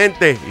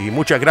grandemente y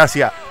muchas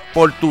gracias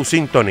por tu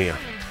sintonía.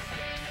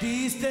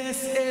 Diste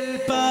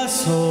el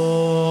paso,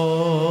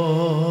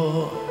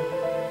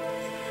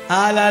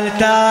 al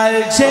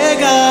altar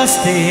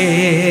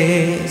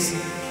llegaste,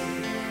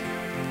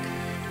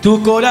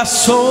 tu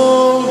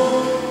corazón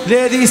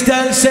le diste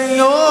al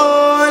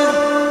Señor,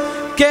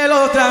 que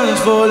lo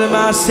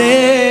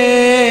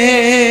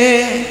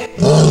transformase.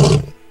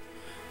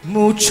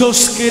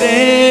 Muchos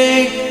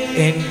creen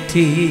en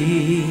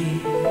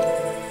ti,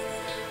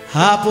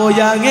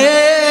 apoyan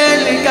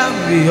el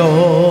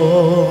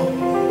cambio.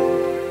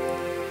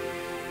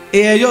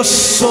 Ellos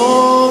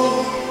son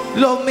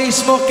los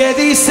mismos que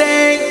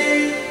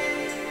dicen: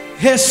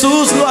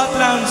 Jesús lo ha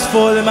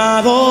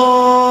transformado.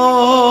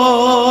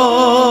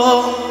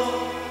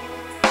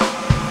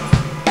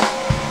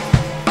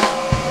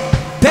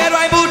 Pero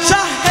hay mucha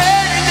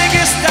gente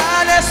que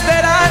está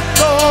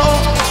esperando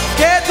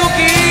que tú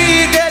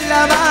quites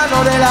la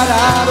mano del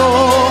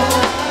arado,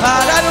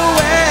 para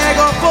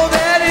luego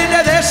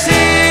poderle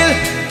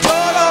decir: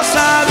 yo lo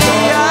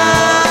sabía.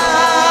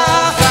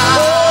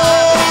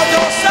 Oh,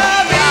 yo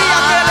sabía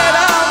que él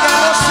era un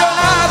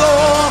emocionado,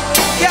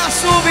 que a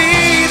su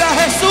vida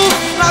Jesús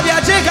no había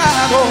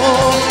llegado.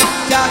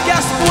 Ya que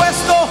has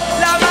puesto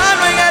la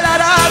mano en el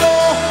arado,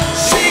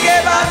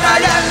 sigue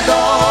batallando.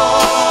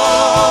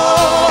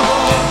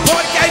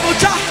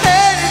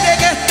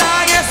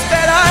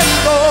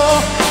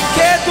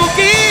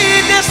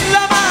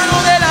 La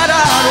mano del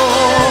arado,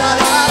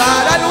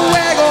 para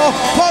luego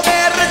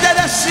poderte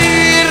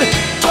decir: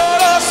 yo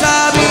lo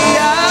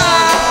sabía.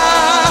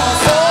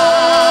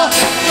 Oh,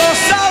 yo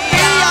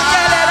sabía que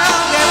él era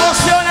un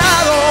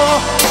emocionado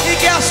y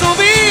que a su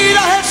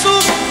vida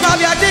Jesús no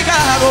había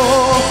llegado.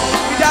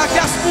 Ya que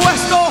has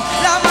puesto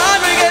la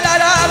mano en el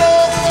arado,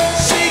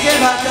 sigue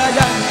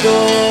batallando.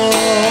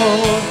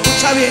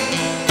 Escucha bien.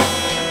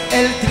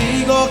 El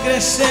trigo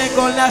crece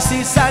con la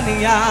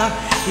cizaña,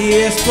 y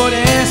es por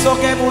eso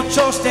que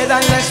muchos te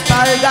dan la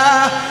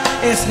espalda.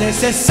 Es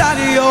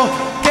necesario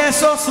que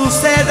eso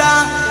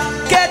suceda,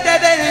 que te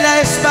den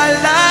la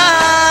espalda.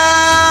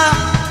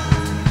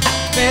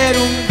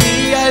 Pero un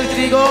día el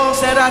trigo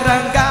será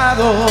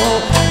arrancado,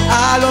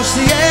 a los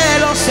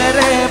cielos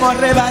seremos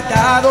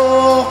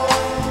arrebatados.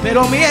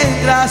 Pero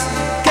mientras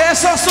que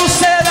eso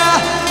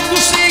suceda, tú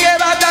sigue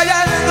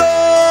batallando.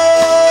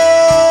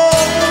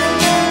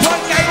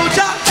 Porque hay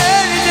mucha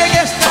gente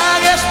que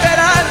están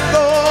esperando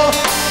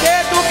que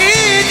tú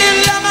quites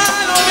la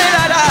mano del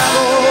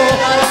arado,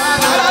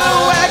 para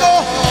luego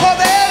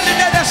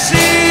poderte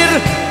decir: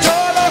 yo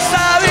lo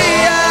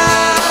sabía.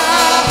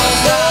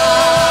 Yo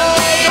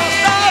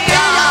sabía que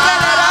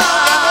él era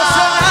un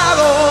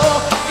emocionado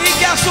y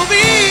que a su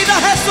vida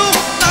Jesús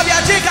no había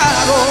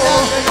llegado.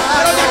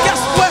 Pero ya que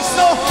has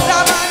puesto la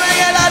mano en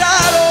el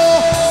arado,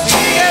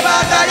 sigue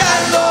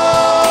batallando.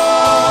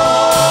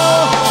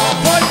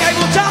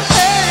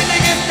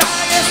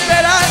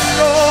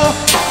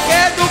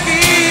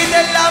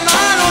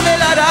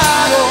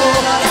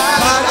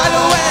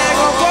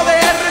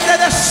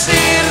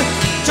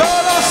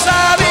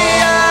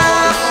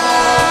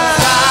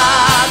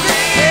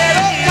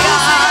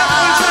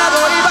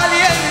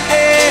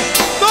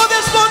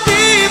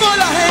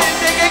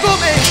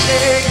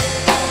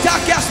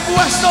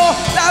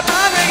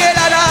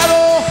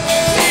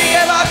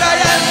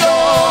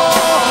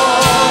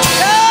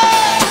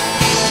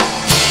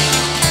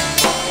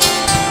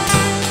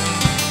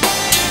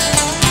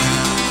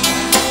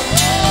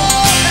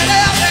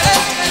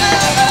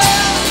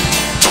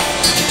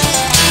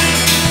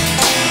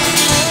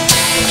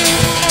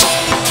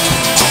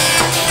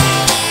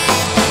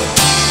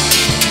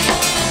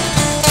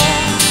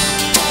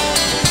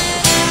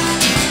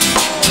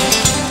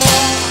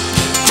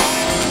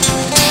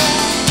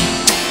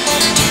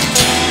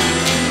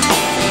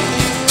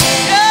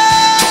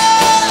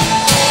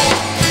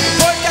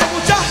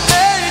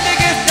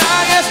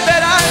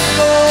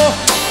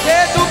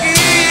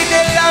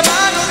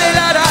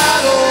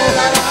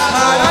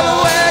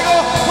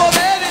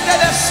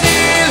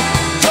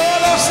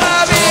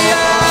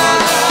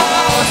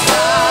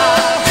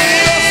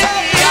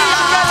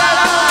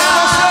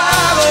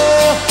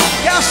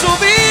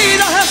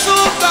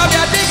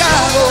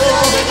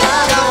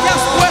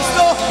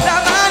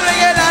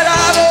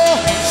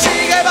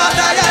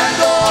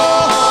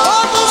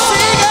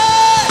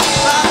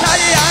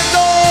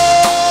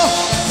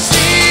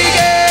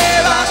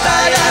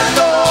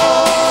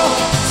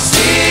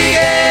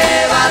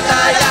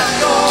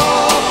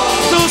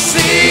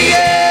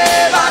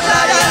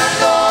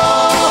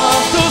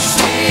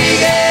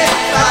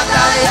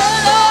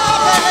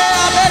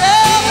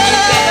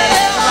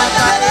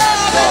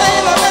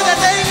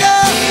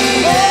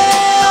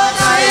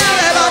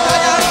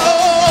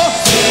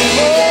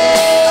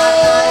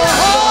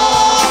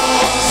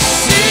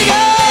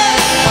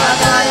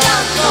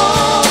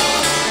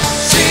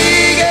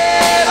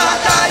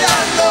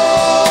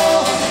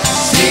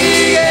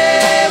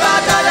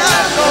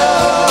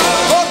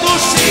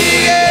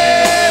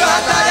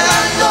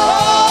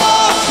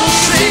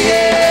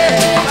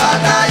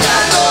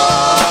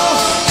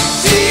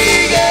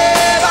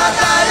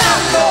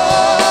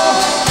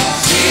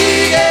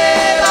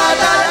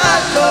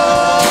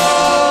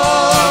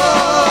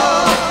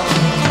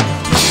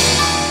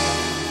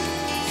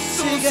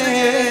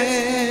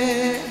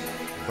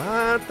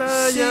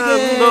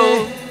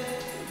 batallando.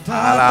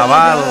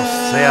 Alabado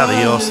sea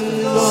Dios.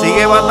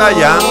 Sigue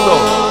batallando.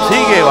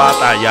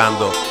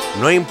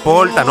 No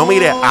importa, no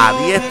mire a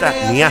diestra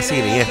ni a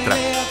siniestra,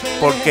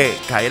 porque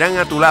caerán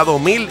a tu lado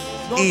 1000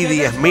 y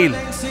 10,000,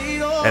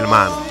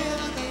 hermano.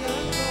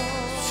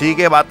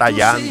 Sigue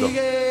batallando.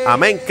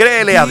 Amén.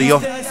 Créele a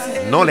Dios,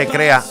 no le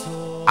crea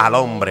al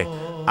hombre.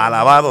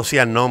 Alabado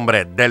sea el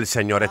nombre del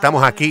Señor.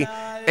 Estamos aquí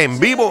en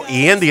vivo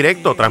y en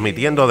directo,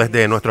 transmitiendo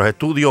desde nuestros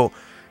estudios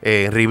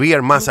en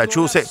Rivier,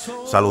 Massachusetts.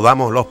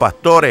 Saludamos los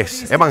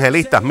pastores,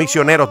 evangelistas,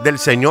 misioneros del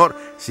Señor.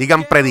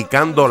 Sigan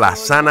predicando la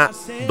sana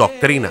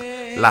doctrina,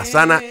 la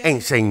sana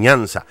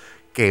enseñanza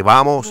que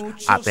vamos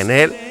a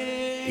tener,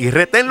 y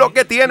retén lo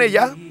que tiene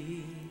ya.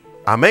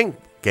 Amén.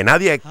 Que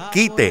nadie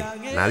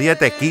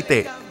te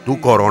quite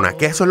tu corona,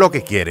 que eso es lo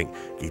que quieren,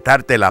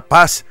 quitarte la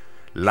paz,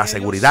 la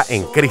seguridad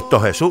en Cristo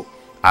Jesús.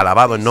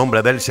 Alabado el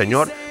nombre del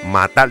Señor.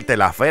 Matarte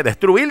la fe,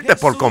 destruirte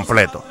por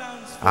completo.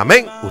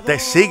 Amén. Usted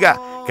siga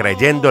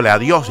creyéndole a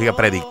Dios, sigue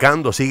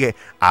predicando, sigue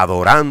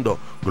adorando.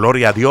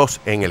 Gloria a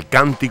Dios en el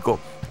cántico.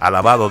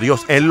 Alabado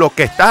Dios en lo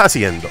que estás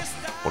haciendo,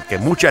 porque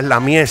mucha es la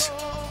mies,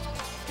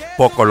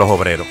 pocos los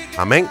obreros.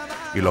 Amén.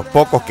 Y los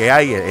pocos que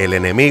hay, el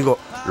enemigo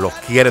los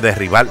quiere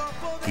derribar,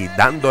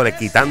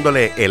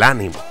 quitándole el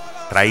ánimo,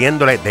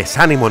 trayéndole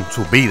desánimo en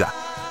su vida.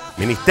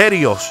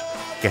 Ministerios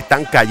que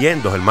están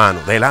cayendo, hermano,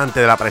 delante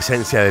de la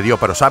presencia de Dios.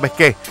 Pero ¿sabes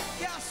qué?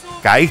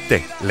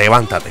 Caíste,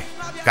 levántate.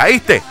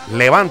 Caíste,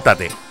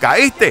 levántate.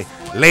 Caíste,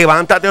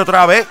 levántate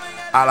otra vez.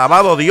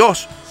 Alabado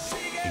Dios.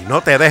 Y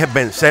no te dejes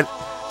vencer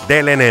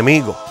del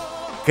enemigo.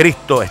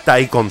 Cristo está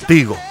ahí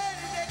contigo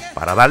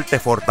para darte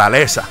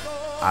fortaleza.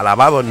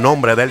 Alabado el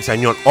nombre del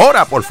Señor.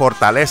 Ora por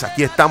fortaleza.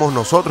 Aquí estamos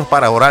nosotros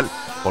para orar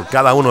por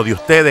cada uno de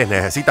ustedes.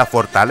 Necesita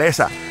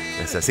fortaleza,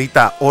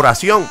 necesita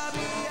oración.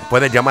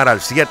 Puedes llamar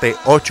al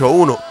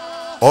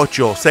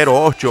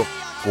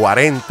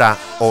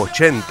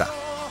 781-808-4080.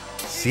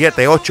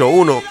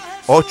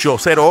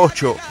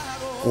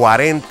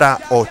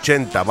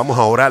 781-808-4080. Vamos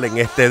a orar en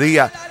este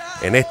día,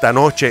 en esta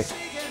noche.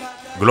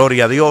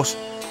 Gloria a Dios,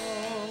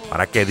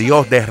 para que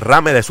Dios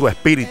derrame de su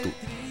espíritu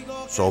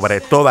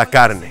sobre toda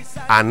carne.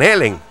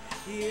 Anhelen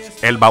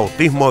el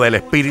bautismo del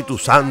Espíritu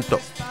Santo.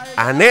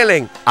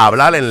 Anhelen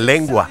hablar en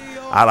lengua.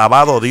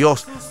 Alabado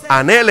Dios.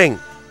 Anhelen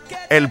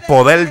el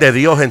poder de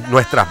Dios en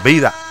nuestras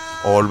vidas.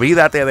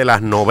 Olvídate de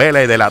las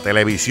novelas y de la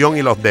televisión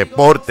y los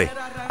deportes.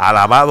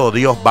 Alabado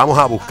Dios. Vamos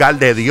a buscar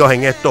de Dios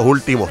en estos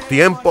últimos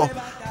tiempos,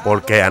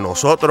 porque a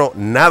nosotros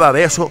nada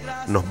de eso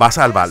nos va a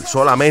salvar.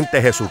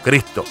 Solamente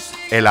Jesucristo.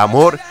 El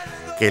amor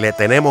que le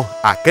tenemos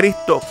a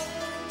Cristo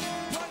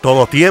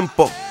todo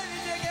tiempo.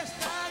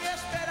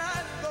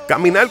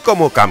 Caminar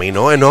como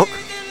caminó Enoc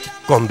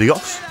con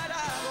Dios.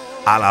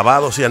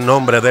 Alabado sea el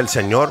nombre del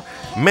Señor.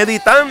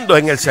 Meditando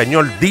en el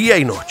Señor día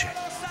y noche.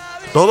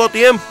 Todo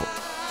tiempo.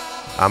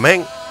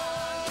 Amén.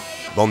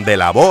 Donde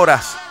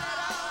laboras,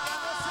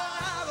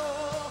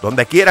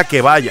 donde quiera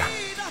que vaya.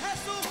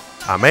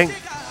 Amén.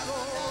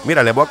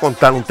 Mira, les voy a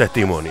contar un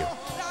testimonio.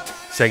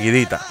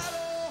 Seguidita.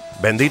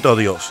 Bendito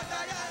Dios.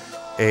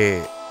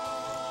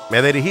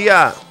 Me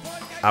dirigía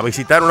a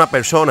visitar a una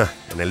persona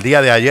en el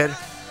día de ayer.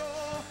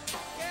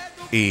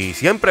 Y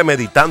siempre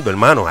meditando,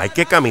 hermano. Hay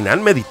que caminar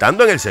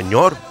meditando en el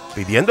Señor,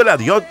 pidiéndole a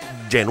Dios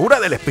llenura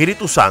del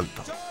Espíritu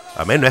Santo.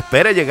 Amén. No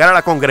espere llegar a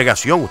la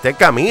congregación. Usted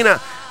camina,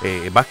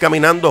 vas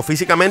caminando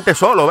físicamente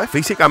solo, ¿ves?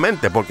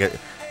 Físicamente, porque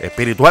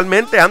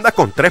espiritualmente andas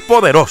con tres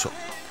poderosos.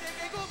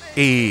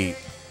 Y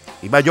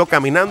iba yo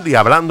caminando y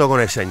hablando con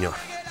el Señor,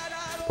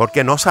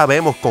 porque no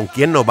sabemos con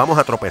quién nos vamos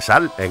a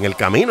tropezar en el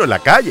camino, en la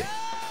calle.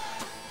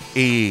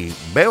 Y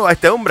veo a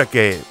este hombre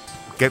que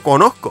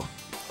conozco,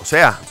 o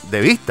sea, de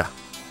vista.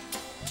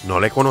 No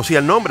le conocía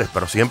el nombre,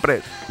 pero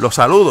siempre lo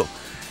saludo.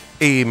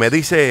 Y me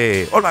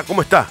dice, hola,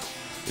 ¿cómo está?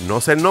 No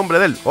sé el nombre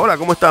de él. Hola,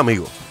 ¿cómo está,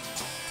 amigo?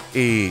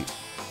 Y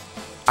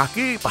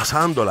aquí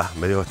pasándola,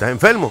 me dijo, ¿estás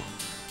enfermo?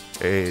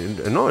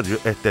 No, yo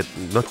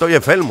no estoy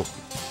enfermo.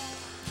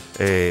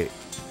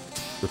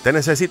 Usted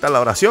necesita la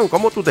oración.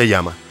 ¿Cómo tú te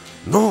llamas?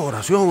 No,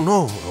 oración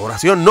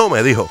no,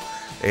 me dijo.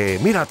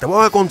 Mira, te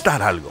voy a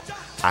contar algo.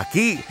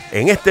 Aquí,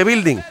 en este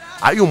building,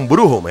 hay un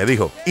brujo, me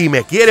dijo, y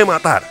me quiere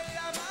matar.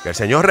 Que el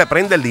Señor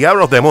reprende el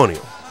diablo, los demonios.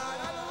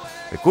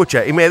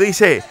 Escucha, y me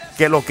dice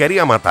que lo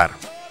quería matar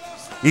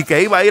y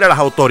que iba a ir a las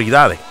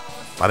autoridades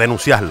para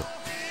denunciarlo.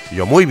 Y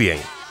yo, muy bien,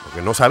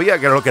 porque no sabía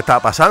qué era lo que estaba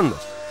pasando.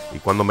 Y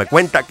cuando me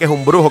cuenta que es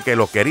un brujo que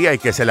lo quería y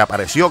que se le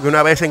apareció, que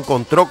una vez se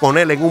encontró con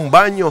él en un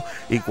baño,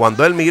 y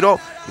cuando él miró,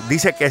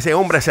 dice que ese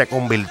hombre se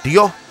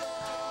convirtió,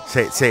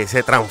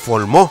 se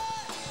transformó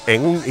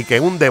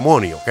en un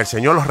demonio. Que el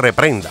Señor los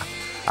reprenda.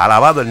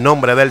 Alabado el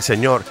nombre del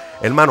Señor.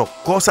 Hermano,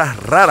 cosas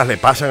raras le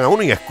pasan a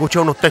uno, y escucha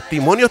unos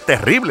testimonios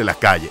terribles en las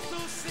calles.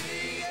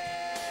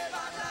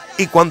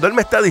 Y cuando él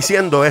me está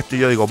diciendo esto,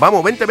 yo digo,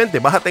 vamos, vente,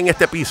 bájate en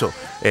este piso.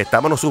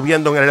 Estábamos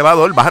subiendo en el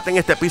elevador, bájate en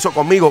este piso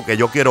conmigo, que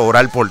yo quiero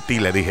orar por ti,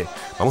 le dije.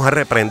 Vamos a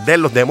reprender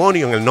los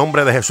demonios en el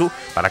nombre de Jesús,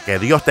 para que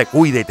Dios te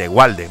cuide y te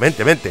guarde.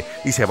 Vente.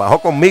 Y se bajó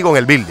conmigo en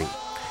el building.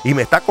 Y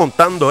me está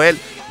contando él,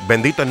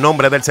 bendito el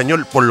nombre del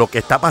Señor, por lo que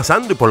está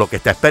pasando y por lo que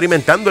está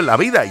experimentando en la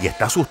vida. Y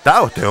está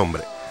asustado este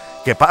hombre.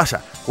 ¿Qué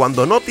pasa?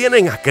 Cuando no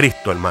tienen a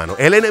Cristo, hermano,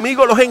 el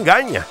enemigo los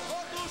engaña.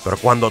 Pero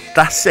cuando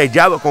estás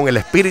sellado con el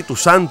Espíritu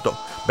Santo,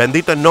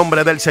 bendito el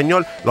nombre del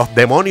Señor, los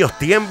demonios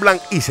tiemblan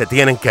y se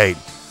tienen que ir.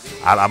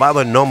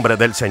 Alabado el nombre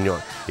del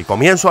Señor. Y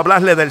comienzo a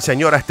hablarle del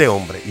Señor a este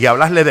hombre y a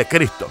hablarle de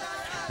Cristo.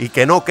 Y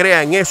que no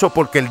crea en eso,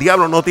 porque el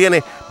diablo no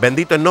tiene,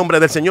 bendito el nombre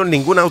del Señor,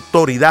 ninguna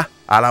autoridad.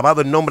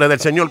 Alabado el nombre del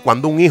Señor.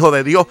 Cuando un hijo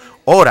de Dios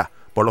ora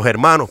por los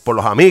hermanos, por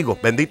los amigos,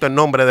 bendito el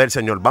nombre del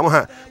Señor. Vamos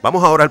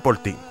a orar por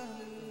ti.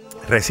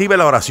 Recibe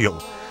la oración.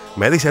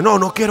 Me dice,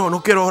 no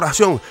quiero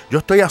oración. Yo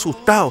estoy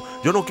asustado.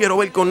 Yo no quiero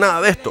ver con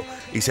nada de esto.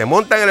 Y se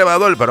monta en el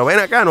elevador, pero ven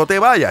acá, no te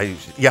vayas.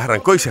 Y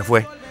arrancó y se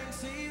fue.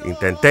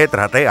 Intenté,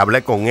 traté,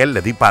 hablé con él,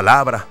 le di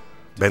palabras.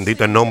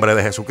 Bendito el nombre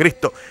de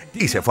Jesucristo.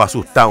 Y se fue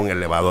asustado en el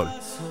elevador.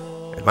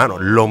 Hermano,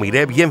 lo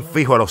miré bien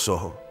fijo a los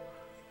ojos.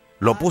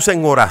 Lo puse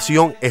en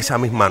oración esa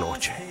misma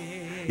noche.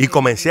 Y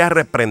comencé a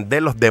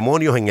reprender los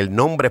demonios en el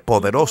nombre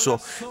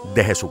poderoso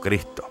de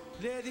Jesucristo.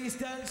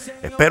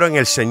 Espero en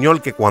el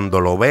Señor que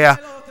cuando lo vea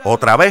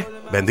otra vez,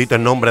 bendito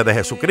el nombre de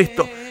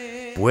Jesucristo,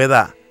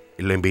 pueda,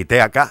 lo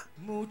invité acá,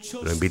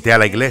 lo invité a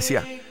la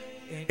iglesia,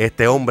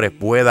 este hombre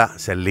pueda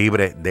ser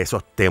libre de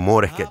esos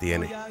temores que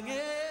tiene.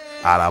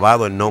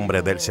 Alabado el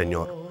nombre del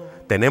Señor.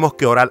 Tenemos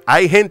que orar.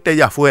 Hay gente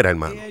allá afuera,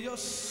 hermano,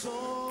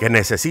 que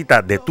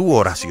necesita de tu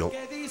oración.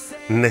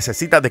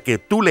 Necesita de que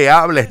tú le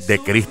hables de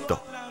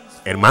Cristo.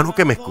 Hermano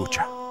que me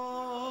escucha,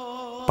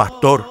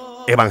 pastor,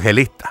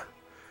 evangelista,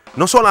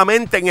 no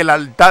solamente en el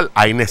altar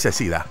hay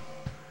necesidad.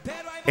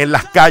 En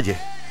las calles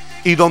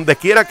y donde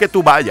quiera que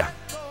tú vayas,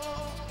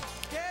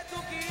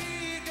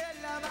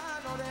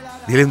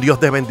 dile Dios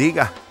te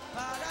bendiga,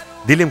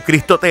 dile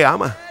Cristo te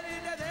ama,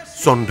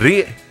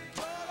 sonríe,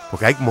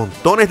 porque hay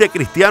montones de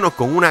cristianos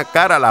con una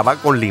cara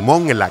lavada con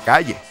limón en la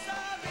calle,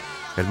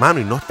 hermano,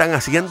 y no están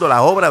haciendo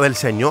la obra del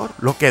Señor,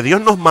 lo que Dios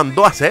nos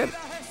mandó a hacer.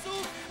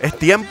 Es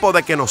tiempo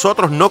de que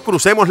nosotros no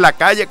crucemos la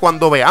calle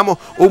cuando veamos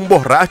un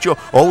borracho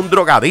o un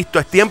drogadicto.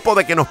 Es tiempo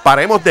de que nos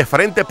paremos de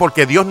frente,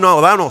 porque Dios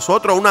nos da a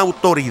nosotros una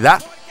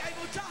autoridad.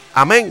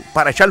 Amén.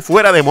 Para echar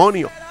fuera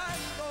demonios.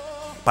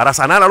 Para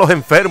sanar a los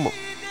enfermos.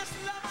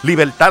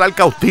 Libertar al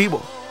cautivo.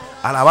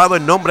 Alabado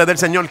el nombre del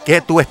Señor.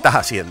 ¿Qué tú estás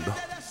haciendo?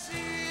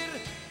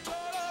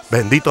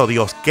 Bendito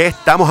Dios. ¿Qué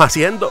estamos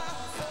haciendo?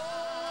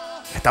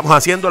 ¿Estamos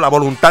haciendo la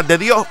voluntad de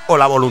Dios o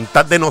la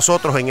voluntad de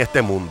nosotros en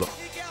este mundo?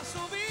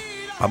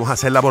 Vamos a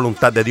hacer la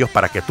voluntad de Dios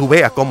para que tú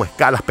veas cómo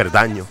escalas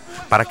peldaños,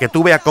 para que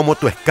tú veas cómo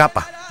tú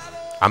escapas,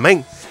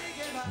 amén,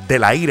 de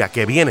la ira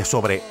que viene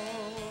sobre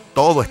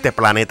todo este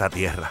planeta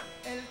Tierra.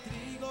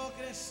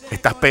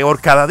 Estás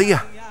peor cada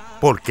día.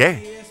 ¿Por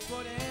qué?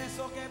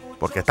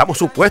 Porque estamos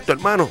supuestos,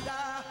 hermano.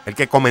 El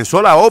que comenzó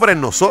la obra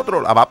en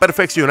nosotros la va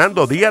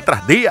perfeccionando día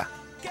tras día.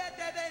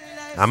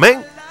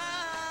 Amén.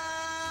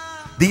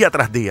 Día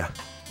tras día.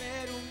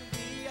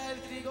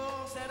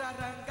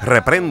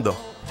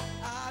 Reprendo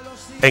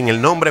en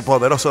el nombre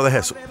poderoso de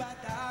Jesús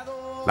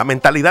la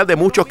mentalidad de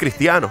muchos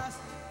cristianos.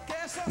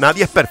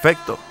 Nadie es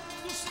perfecto.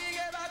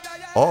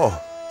 Oh,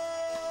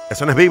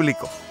 eso no es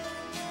bíblico.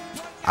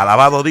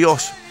 Alabado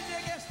Dios.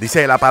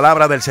 Dice la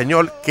palabra del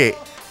Señor que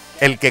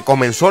el que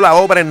comenzó la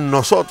obra en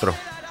nosotros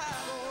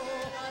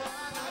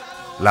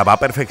la va a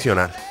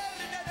perfeccionar.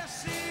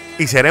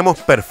 Y seremos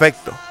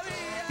perfectos.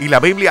 Y la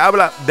Biblia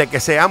habla de que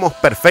seamos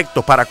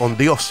perfectos para con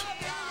Dios.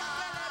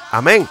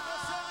 Amén.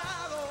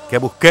 Que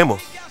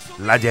busquemos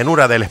la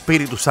llenura del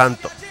Espíritu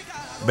Santo.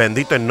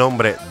 Bendito el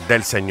nombre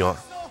del Señor.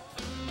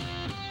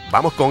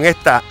 Vamos con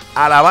esta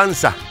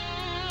alabanza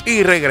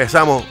y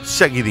regresamos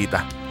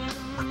seguidita.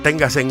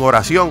 Manténgase en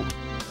oración,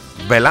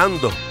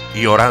 velando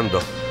y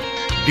orando.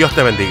 Dios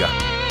te bendiga.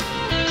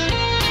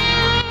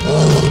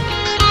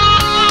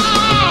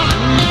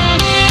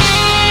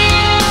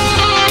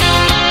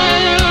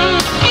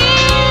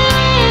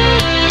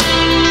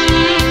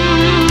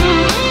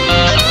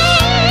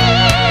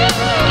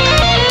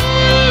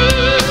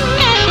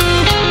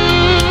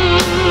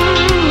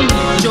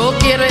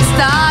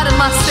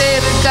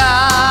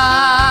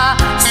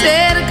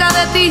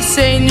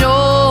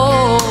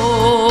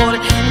 Señor,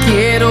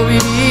 quiero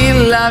vivir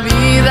la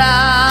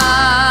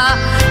vida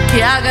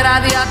que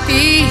agrade a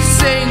ti,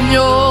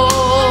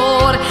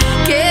 Señor,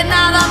 que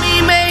nada a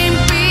mí me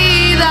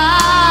impida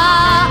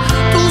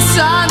tu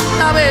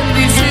santa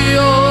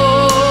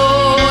bendición,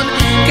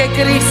 que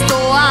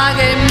Cristo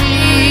haga en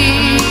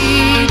mí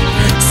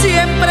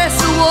siempre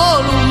su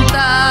voluntad.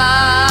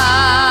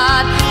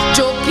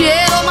 Yo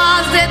quiero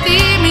más de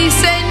ti, mi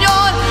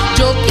Señor,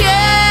 yo quiero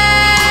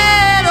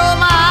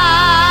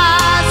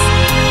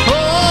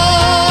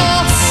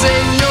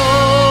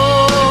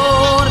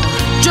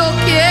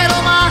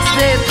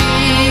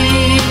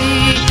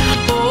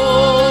oh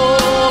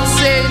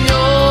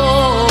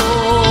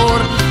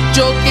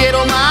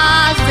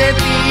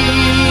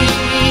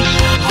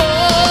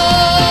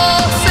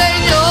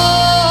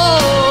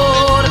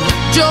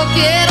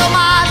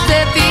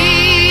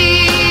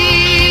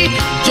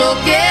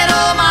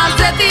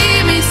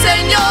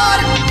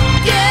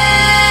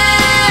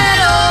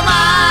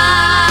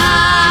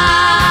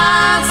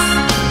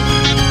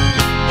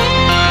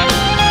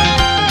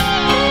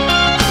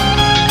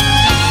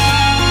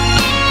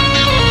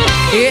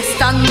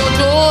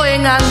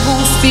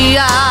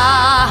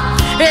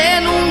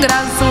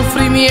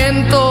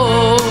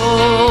sufrimiento.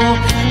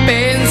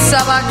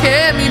 Pensaba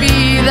que mi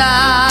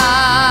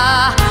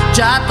vida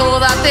ya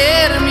toda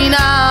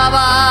terminaba.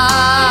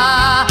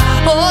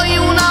 Hoy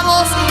una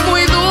voz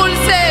muy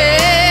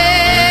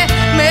dulce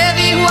me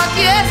dijo: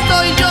 aquí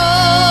estoy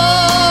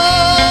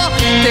yo,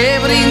 te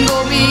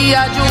brindo mi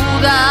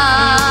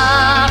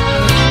ayuda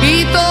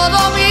y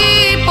todo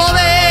mi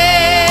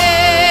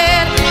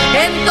poder.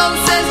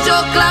 Entonces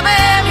yo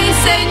clamé: mi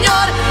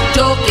Señor,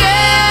 yo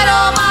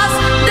quiero más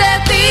de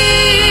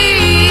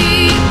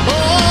ti.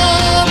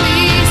 Oh,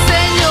 mi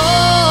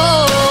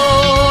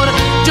Señor,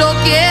 yo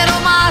quiero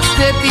más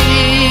de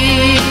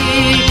ti.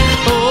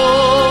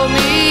 Oh,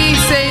 mi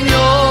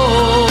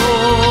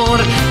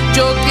Señor,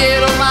 yo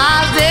quiero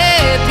más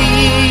de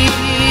ti.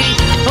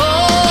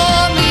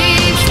 Oh,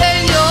 mi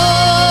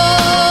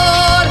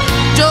Señor,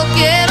 yo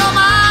quiero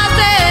más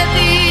de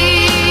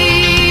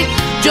ti.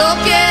 Yo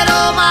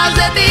quiero más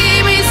de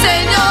ti, mi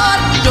Señor.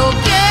 Yo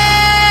quiero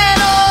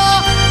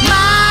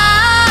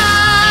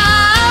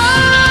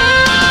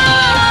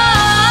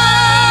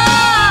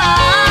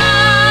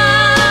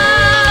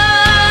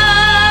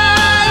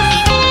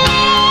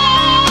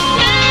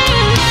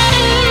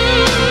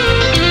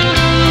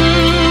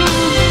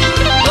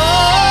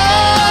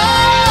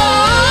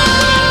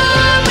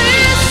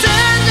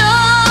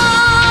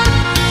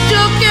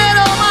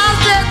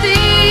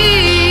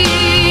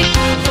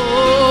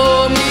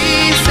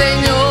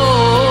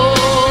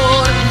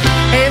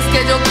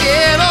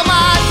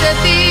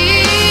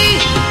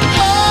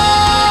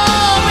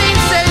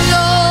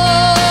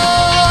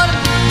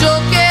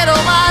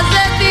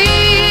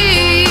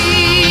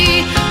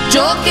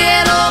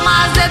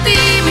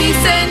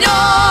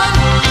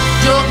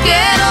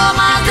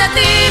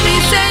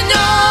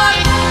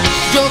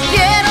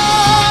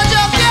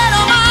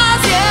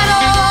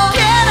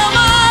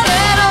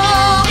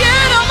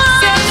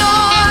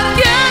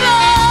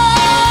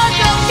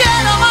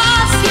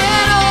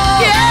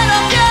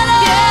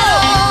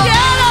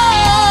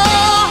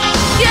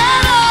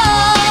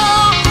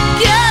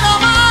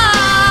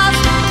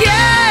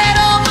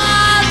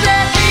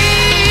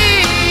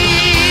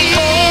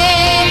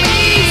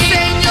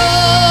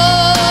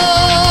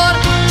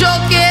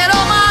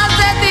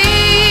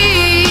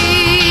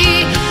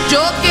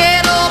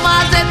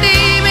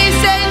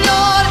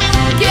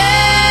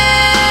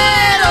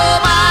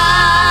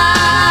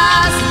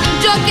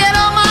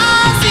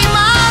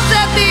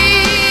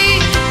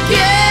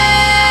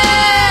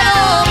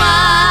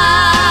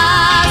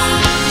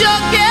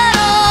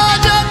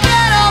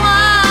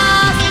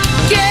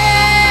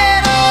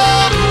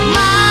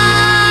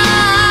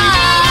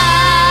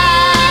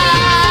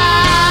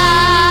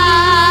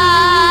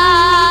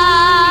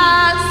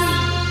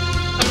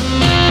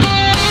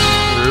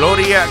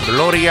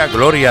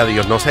Gloria a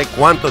Dios. No sé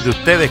cuántos de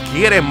ustedes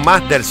quieren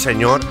más del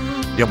Señor.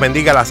 Dios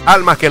bendiga las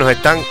almas que nos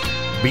están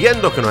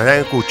viendo, que nos están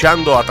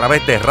escuchando a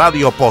través de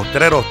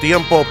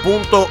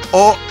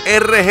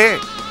radioposterostiempo.org.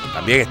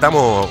 También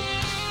estamos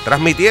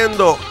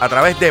transmitiendo a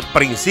través de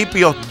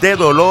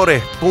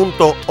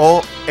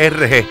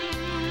principiosdedolores.org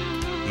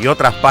y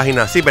otras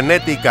páginas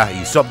cibernéticas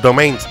y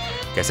subdomains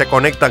que se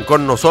conectan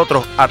con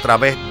nosotros a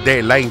través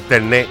de la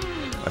internet.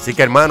 Así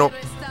que, hermano,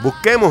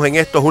 busquemos en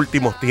estos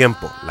últimos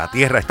tiempos. La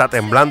tierra está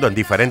temblando en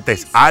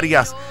diferentes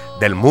áreas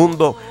del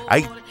mundo.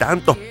 Hay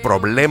tantos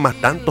problemas,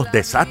 tantos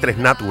desastres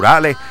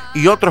naturales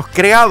y otros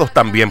creados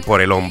también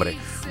por el hombre.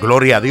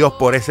 Gloria a Dios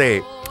por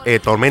ese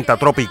tormenta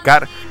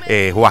tropical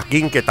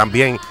Joaquín, que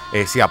también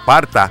se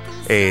aparta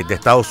de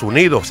Estados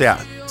Unidos, o sea,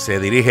 se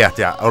dirige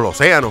hacia el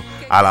océano.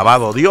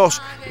 Alabado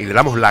Dios, y le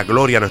damos la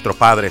gloria a nuestro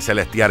Padre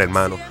Celestial,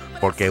 hermano,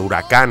 porque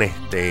huracanes,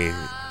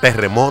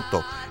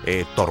 terremotos,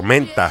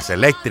 tormentas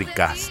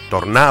eléctricas,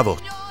 tornados,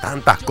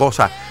 tantas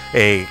cosas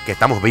que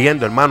estamos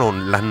viendo, hermano.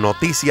 Las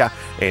noticias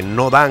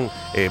no dan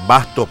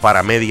basto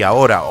para media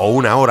hora o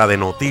una hora de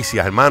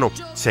noticias, hermano.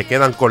 Se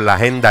quedan con la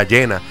agenda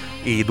llena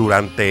y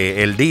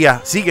durante el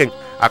día siguen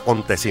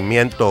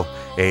acontecimientos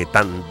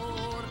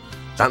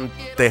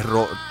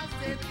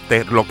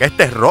lo que es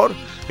terror,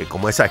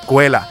 como esa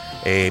escuela,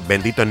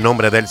 bendito el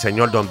nombre del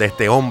Señor, donde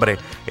este hombre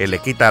le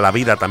quita la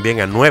vida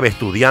también a 9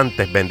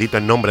 estudiantes, bendito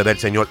el nombre del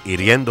Señor,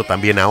 hiriendo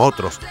también a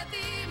otros.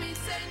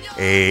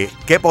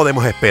 ¿Qué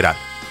podemos esperar?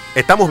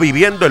 Estamos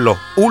viviendo en los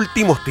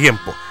últimos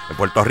tiempos. En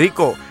Puerto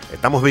Rico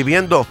estamos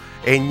viviendo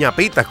en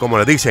ñapitas, como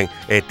le dicen,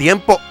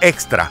 tiempo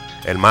extra,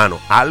 hermano.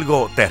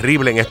 Algo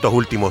terrible en estos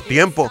últimos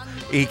tiempos.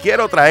 Y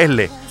quiero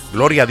traerle,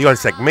 gloria a Dios, el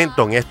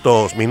segmento en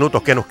estos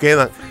minutos que nos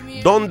quedan,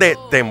 donde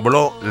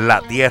tembló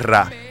la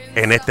tierra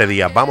en este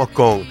día. Vamos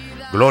con,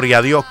 gloria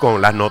a Dios,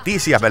 con las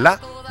noticias,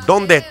 ¿verdad?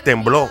 Donde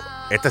tembló,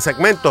 este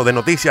segmento de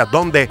noticias,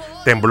 donde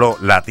tembló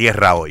la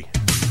tierra hoy.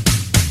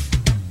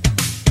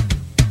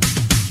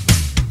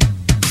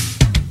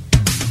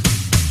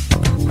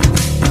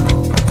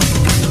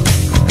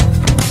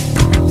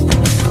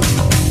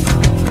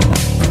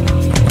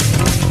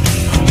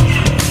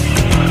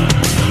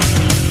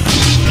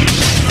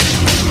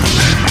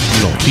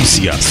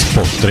 Noticias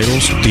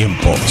Postreros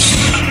Tiempos.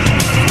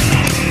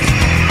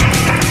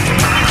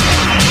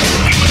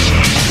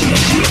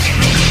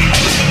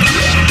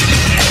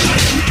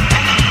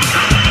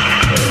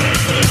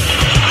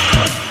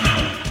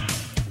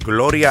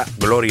 Gloria,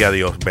 gloria a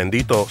Dios.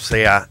 Bendito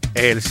sea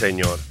el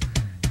Señor.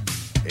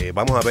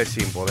 Vamos a ver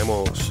si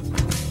podemos,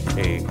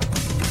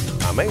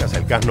 amén,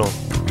 acercarnos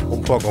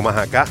un poco más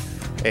acá.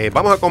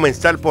 Vamos a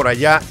comenzar por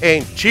allá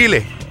en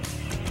Chile,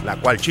 la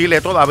cual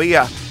Chile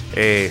todavía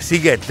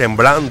sigue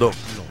temblando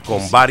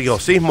con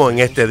varios sismos. En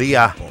este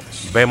día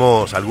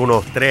vemos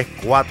algunos 3,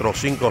 4,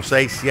 5,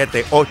 6,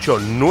 7, 8,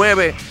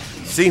 9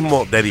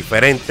 sismos de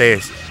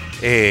diferentes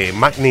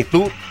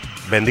magnitud.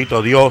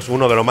 Bendito Dios,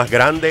 uno de los más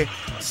grandes,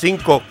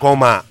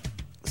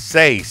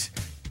 5,6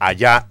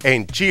 allá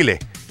en Chile.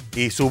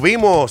 Y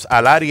subimos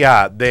al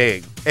área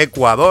de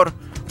Ecuador,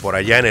 por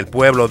allá en el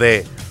pueblo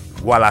de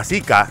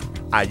Gualaquiza,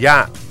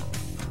 allá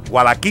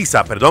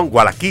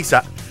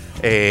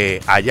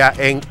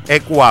en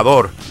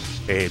Ecuador.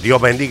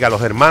 Dios bendiga a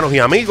los hermanos y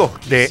amigos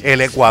del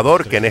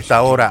Ecuador que en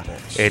esta hora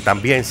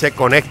también se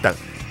conectan.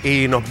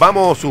 Y nos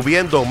vamos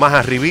subiendo más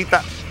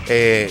arribita,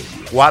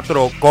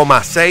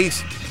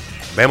 4,6.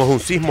 Vemos un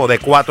sismo de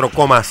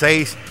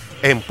 4,6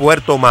 en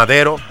Puerto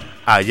Madero,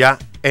 allá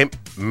en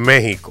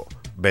México.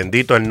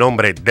 Bendito el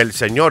nombre del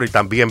Señor. Y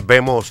también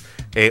vemos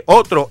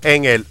otro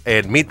en el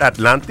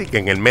Mid-Atlantic,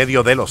 en el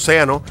medio del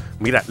océano,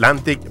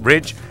 Mid-Atlantic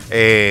Bridge,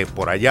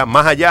 por allá,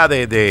 más allá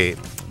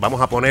vamos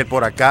a poner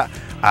por acá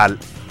al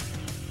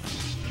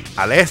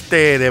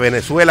este de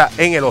Venezuela,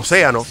 en el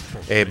océano.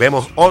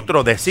 Vemos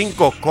otro de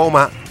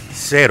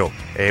 5,0.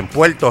 En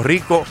Puerto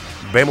Rico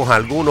vemos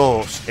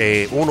algunos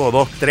 1,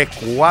 2, 3,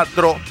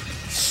 4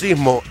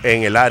 sismos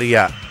en el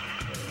área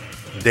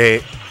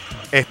de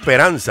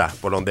Esperanza,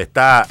 por donde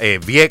está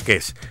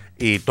Vieques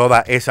y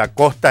toda esa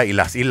costa y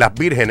las Islas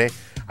Vírgenes.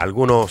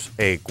 Algunos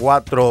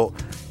 4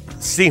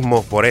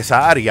 sismos por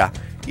esa área.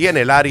 Y en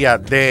el área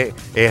de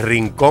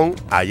Rincón,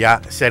 allá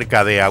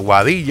cerca de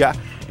Aguadilla,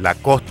 la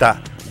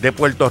costa de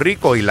Puerto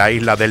Rico y la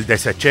isla del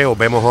Desecheo,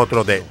 vemos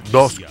otro de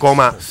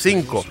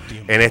 2,5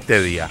 en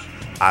este día.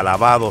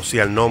 Alabado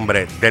sea el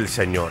nombre del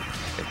Señor.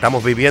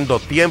 Estamos viviendo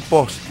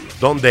tiempos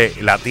donde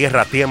la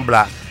tierra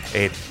tiembla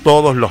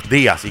todos los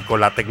días, y con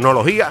la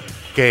tecnología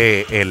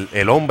que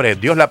el hombre,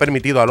 Dios le ha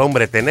permitido al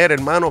hombre tener,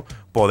 hermano,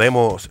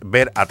 podemos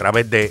ver a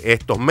través de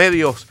estos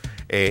medios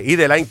y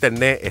de la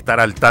internet, estar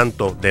al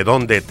tanto de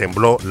dónde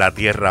tembló la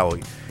tierra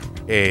hoy.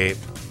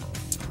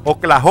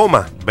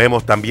 Oklahoma,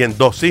 vemos también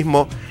 2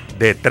 sismos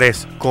de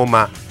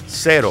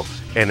 3,0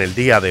 en el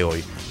día de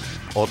hoy.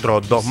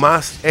 Otros 2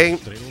 más en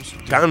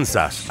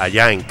Kansas,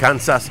 allá en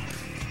Kansas,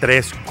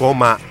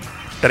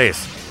 3,3.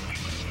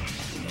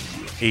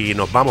 Y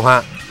nos vamos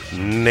a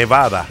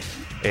Nevada,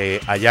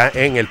 allá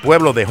en el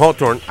pueblo de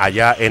Hawthorne,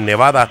 allá en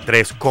Nevada,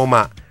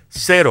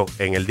 3,0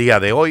 en el día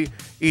de hoy.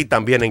 Y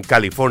también en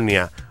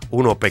California,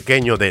 uno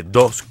pequeño de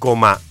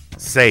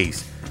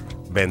 2,6.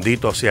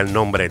 Bendito sea el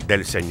nombre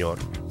del Señor.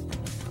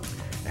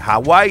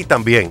 Hawái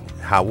también.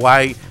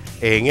 Hawái,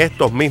 en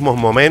estos mismos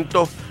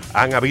momentos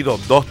han habido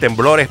 2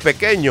 temblores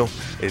pequeños,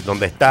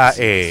 donde está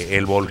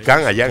el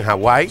volcán allá en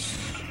Hawái.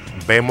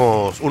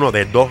 Vemos uno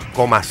de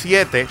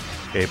 2,7.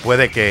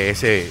 Puede que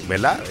ese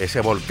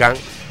volcán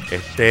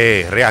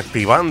esté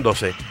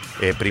reactivándose.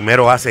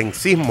 Primero hacen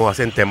sismos,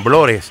 hacen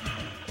temblores.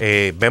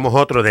 Vemos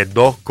otro de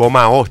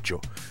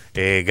 2,8.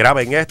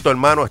 Graben esto,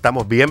 hermano.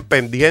 Estamos bien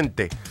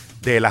pendientes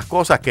de las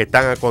cosas que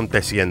están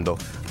aconteciendo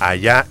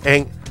allá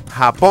en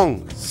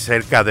Japón,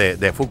 cerca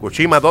de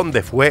Fukushima,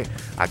 donde fue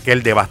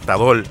aquel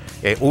devastador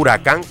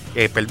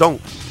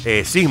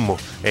sismo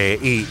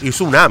y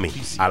tsunami.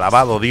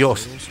 Alabado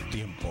Dios.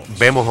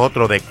 Vemos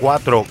otro de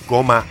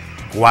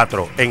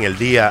 4,4 en el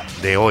día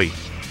de hoy.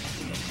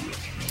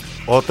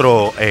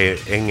 Otro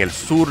en el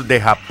sur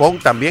de Japón,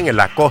 también en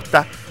la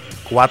costa,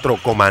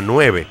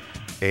 4,9.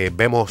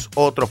 Vemos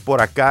otros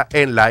por acá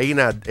en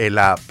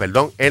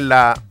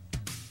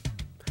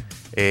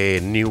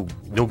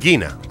New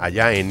Guinea,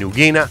 allá en New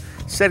Guinea,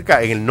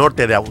 cerca en el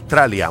norte de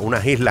Australia,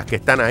 unas islas que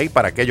están ahí.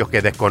 Para aquellos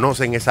que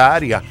desconocen esa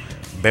área,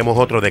 vemos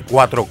otro de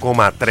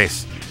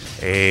 4,3.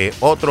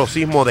 Otro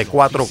sismo de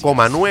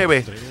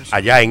 4,9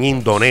 allá en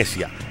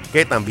Indonesia,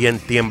 que también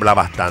tiembla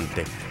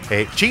bastante.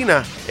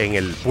 China, en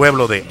el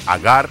pueblo de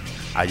Agar,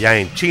 allá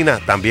en China,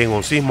 también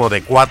un sismo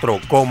de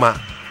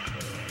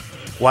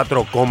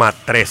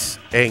 4,3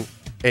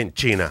 en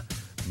China.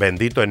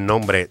 Bendito el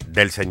nombre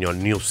del Señor.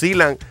 New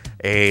Zealand,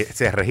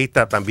 se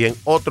registra también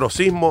otro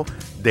sismo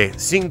de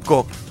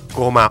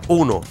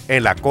 5,1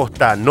 en la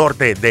costa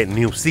norte de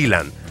New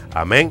Zealand.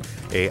 Amén.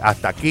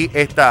 Hasta aquí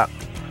esta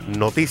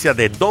noticia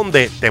de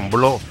dónde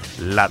tembló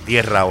la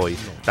tierra hoy.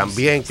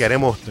 También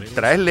queremos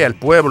traerle al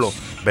pueblo,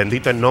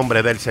 bendito el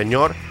nombre del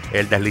Señor,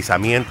 el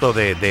deslizamiento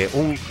de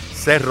un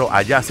cerro.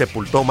 Allá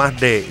sepultó más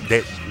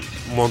de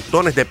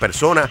montones de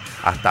personas.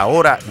 Hasta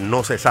ahora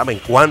no se saben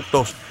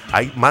cuántos.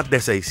 Hay más de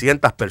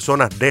 600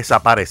 personas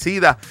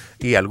desaparecidas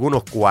y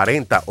algunos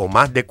 40 o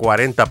más de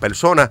 40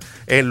 personas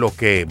en lo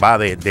que va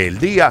del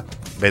día.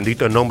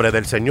 Bendito el nombre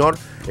del Señor,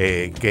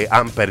 que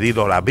han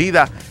perdido la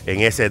vida en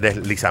ese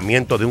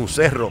deslizamiento de un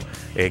cerro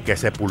que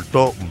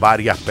sepultó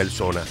varias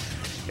personas.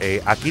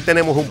 Aquí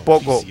tenemos un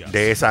poco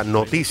de esa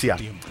noticia.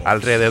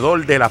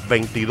 Alrededor de las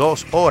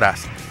 22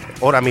 horas,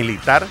 hora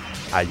militar,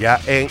 allá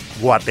en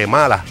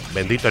Guatemala.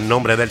 Bendito el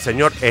nombre del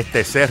Señor.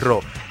 Este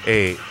cerro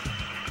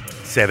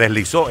se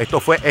deslizó. Esto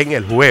fue en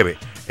el jueves.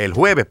 El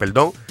jueves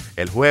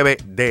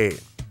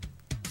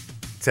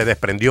se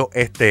desprendió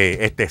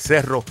este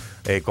cerro,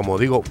 como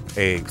digo,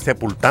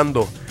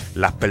 sepultando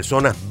las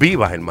personas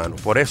vivas, hermano.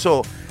 Por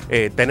eso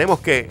tenemos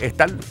que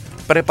estar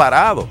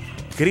preparados.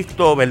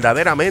 Cristo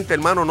verdaderamente,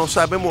 hermano, no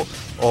sabemos,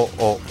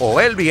 o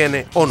Él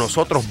viene o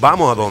nosotros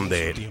vamos a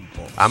donde Él.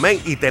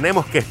 Amén. Y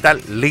tenemos que estar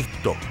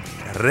listos,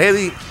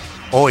 ready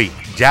hoy,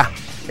 ya,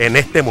 en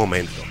este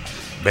momento.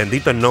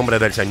 Bendito el nombre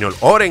del Señor.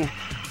 Oren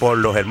por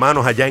los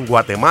hermanos allá en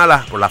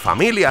Guatemala, por la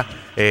familia,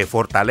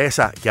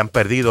 fortaleza, que han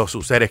perdido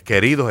sus seres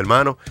queridos,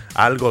 hermanos.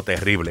 Algo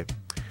terrible.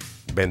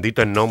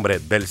 Bendito el nombre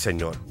del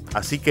Señor.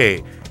 Así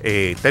que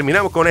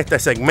terminamos con este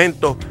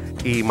segmento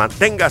y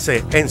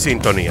manténgase en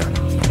sintonía.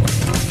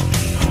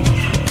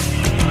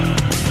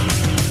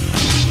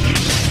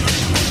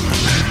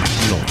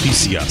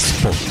 Noticias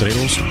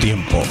Postreros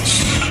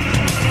Tiempos.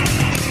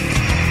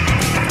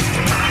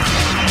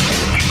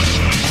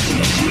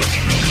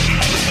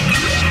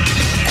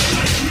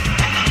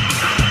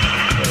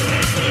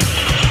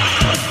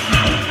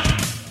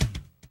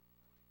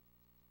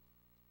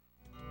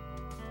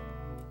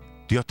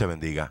 Dios te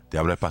bendiga. Te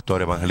habla el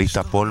pastor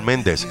evangelista Paul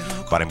Méndez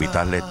para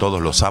invitarle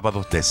todos los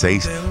sábados de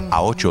 6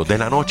 a 8 de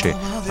la noche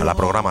a la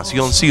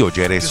programación Si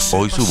Oyeres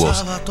Hoy Su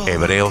Voz,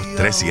 Hebreos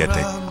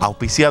 3:7,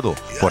 auspiciado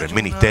por el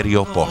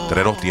Ministerio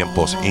Postreros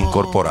Tiempos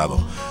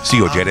Incorporado. Si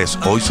Oyeres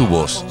Hoy Su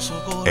Voz,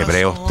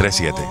 Hebreos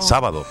 3:7,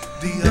 sábado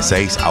de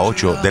 6 a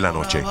 8 de la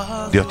noche.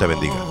 Dios te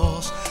bendiga.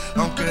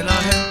 Aunque la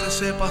gente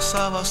se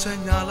pasaba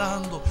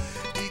señalando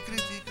y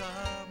criticando.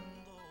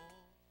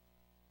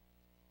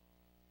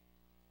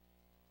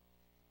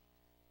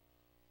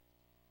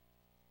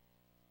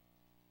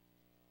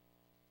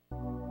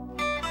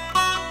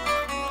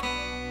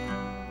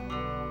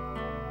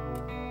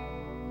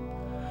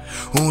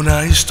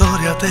 Una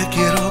historia te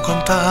quiero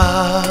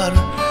contar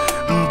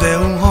de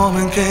un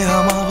joven que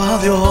amaba a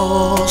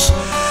Dios,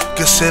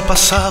 que se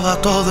pasaba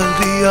todo el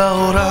día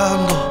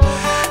orando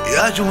y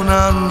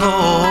ayunando.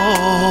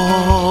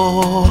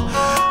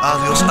 A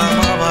Dios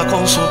amaba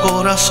con su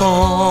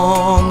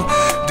corazón,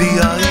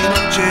 día y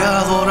noche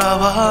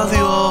adoraba a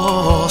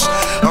Dios,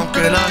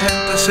 aunque la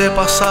gente se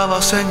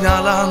pasaba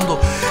señalando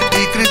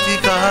y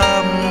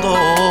criticando.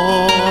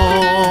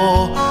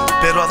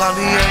 Pero a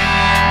Daniel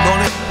no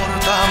le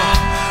importaba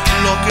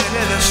lo que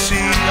le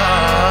decía.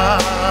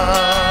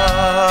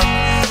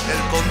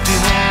 Él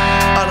continuó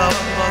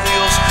alabando a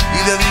Dios y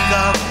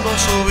dedicando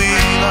su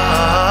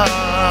vida.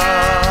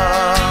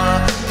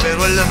 Pero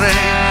el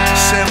rey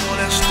se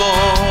molestó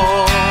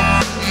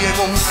y en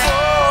un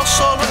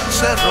foso lo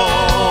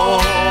encerró.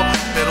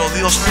 Pero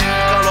Dios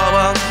nunca lo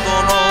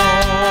abandonó,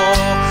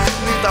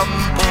 ni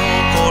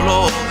tampoco lo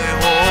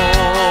dejó.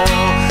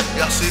 Y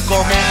así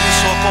como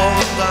hizo con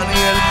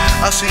Daniel,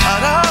 así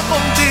hará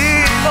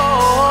contigo.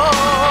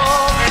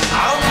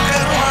 Aunque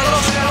rujan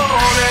los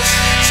leones,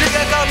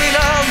 sigue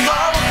caminando.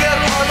 Aunque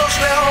rujan los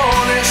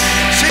leones,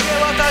 sigue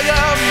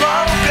batallando.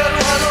 Aunque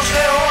rujan los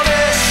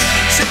leones,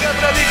 sigue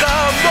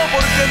predicando,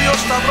 porque Dios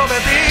te ha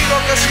prometido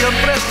que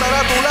siempre estará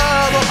a tu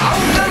lado.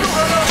 Aunque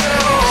rujan los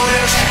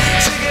leones,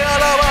 sigue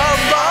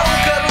alabando.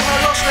 Aunque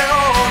rujan los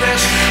leones,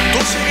 tú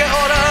sigue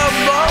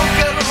orando.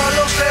 Aunque rujan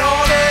los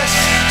leones,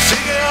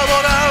 sigue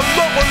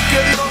adorando, porque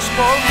Dios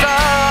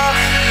pondrá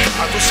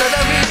a tus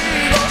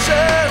enemigos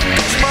en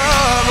tus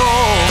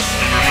manos.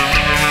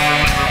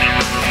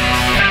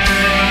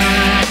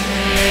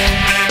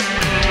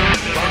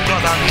 Cuando a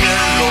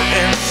Daniel lo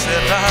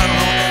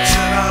encerraron,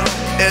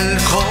 él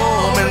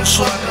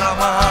comenzó a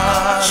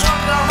clamar,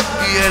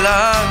 y el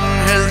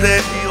ángel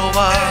de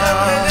Jehová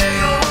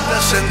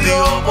descendió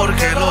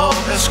porque lo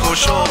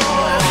escuchó.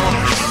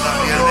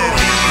 Daniel le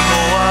dijo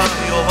a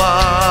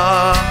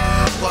Jehová: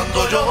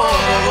 cuando lloro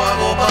lo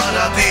hago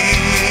para ti,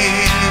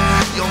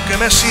 y aunque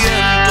me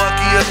siento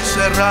aquí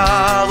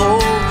encerrado,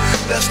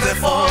 de este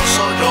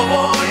foso yo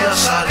voy a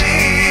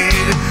salir.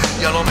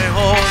 Y a lo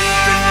mejor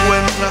te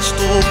encuentras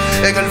tú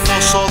en el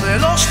foso de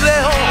los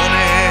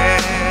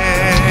leones.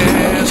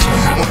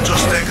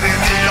 Muchos te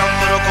critican,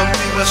 pero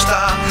contigo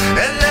está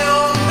el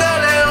león de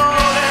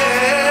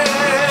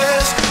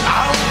leones.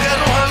 Aunque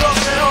rujan los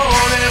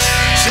leones,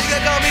 sigue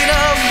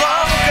caminando.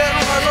 Aunque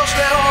rujan los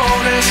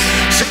leones,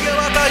 sigue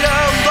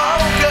batallando.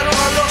 Aunque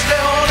rujan los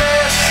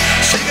leones,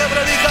 sigue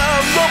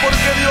predicando,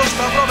 porque Dios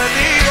te ha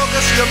prometido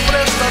que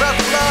siempre estará a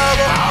tu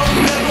lado.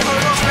 Aunque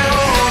rujan los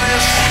leones,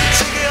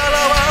 sigue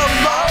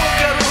alabando.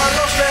 Aunque rujan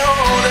los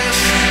leones,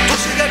 tú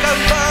sigue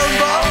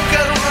cantando. Aunque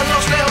rujan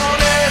los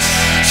leones,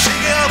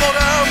 sigue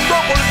adorando,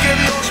 porque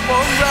Dios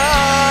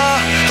pondrá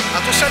a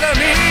tus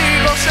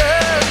enemigos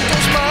en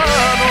tus manos.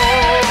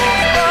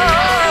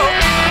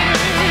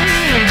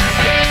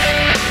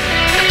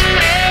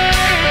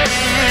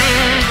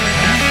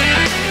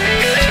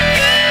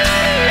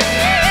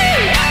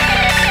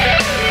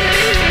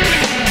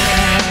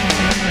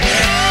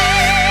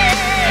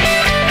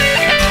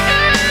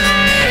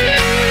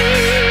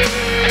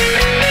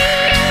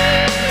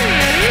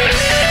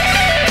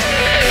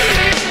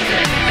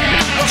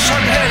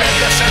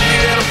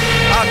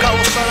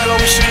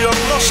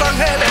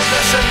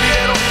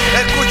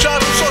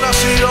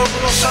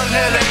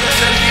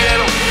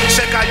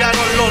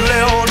 callaron los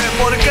leones,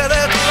 porque de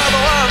tu lado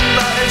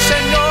anda el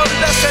Señor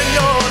de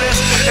señores.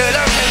 El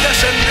ángel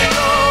descendió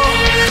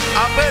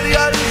a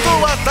pelear tu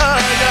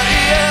batalla,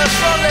 y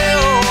esos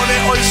leones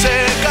hoy se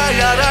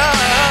callarán,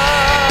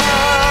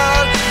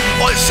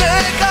 hoy se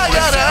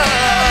callarán.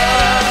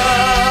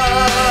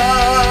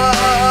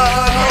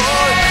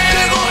 Hoy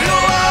llegó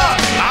Jehová,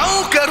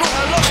 aunque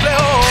rujan los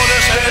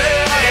leones,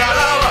 pelea y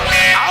alaba,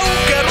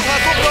 aunque ruja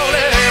tu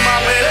problema,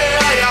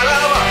 pelea y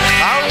alaba,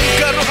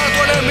 aunque ruja tu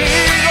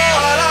enemigo,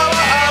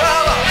 alaba,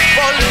 alaba,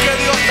 porque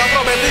Dios te ha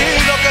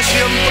prometido que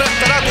siempre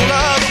estará a tu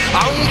lado.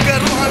 Aunque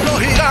rujan los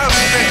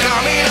gigantes,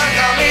 camina,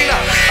 camina,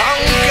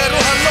 aunque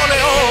rujan los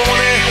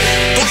leones,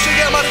 tú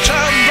sigue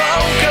marchando.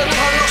 Aunque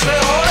rujan los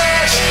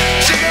leones,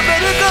 sigue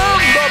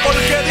predicando,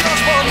 porque Dios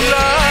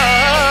pondrá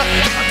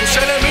a tus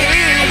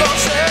enemigos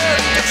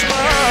en tus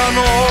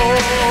manos.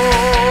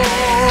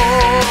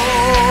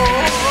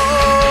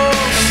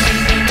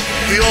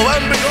 Jehová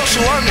envió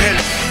su ángel,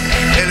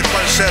 el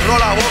cual cerró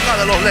la boca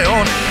de los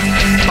leones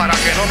para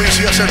que no me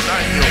hiciesen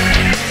daño.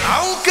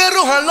 Aunque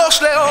rujan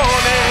los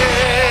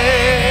leones,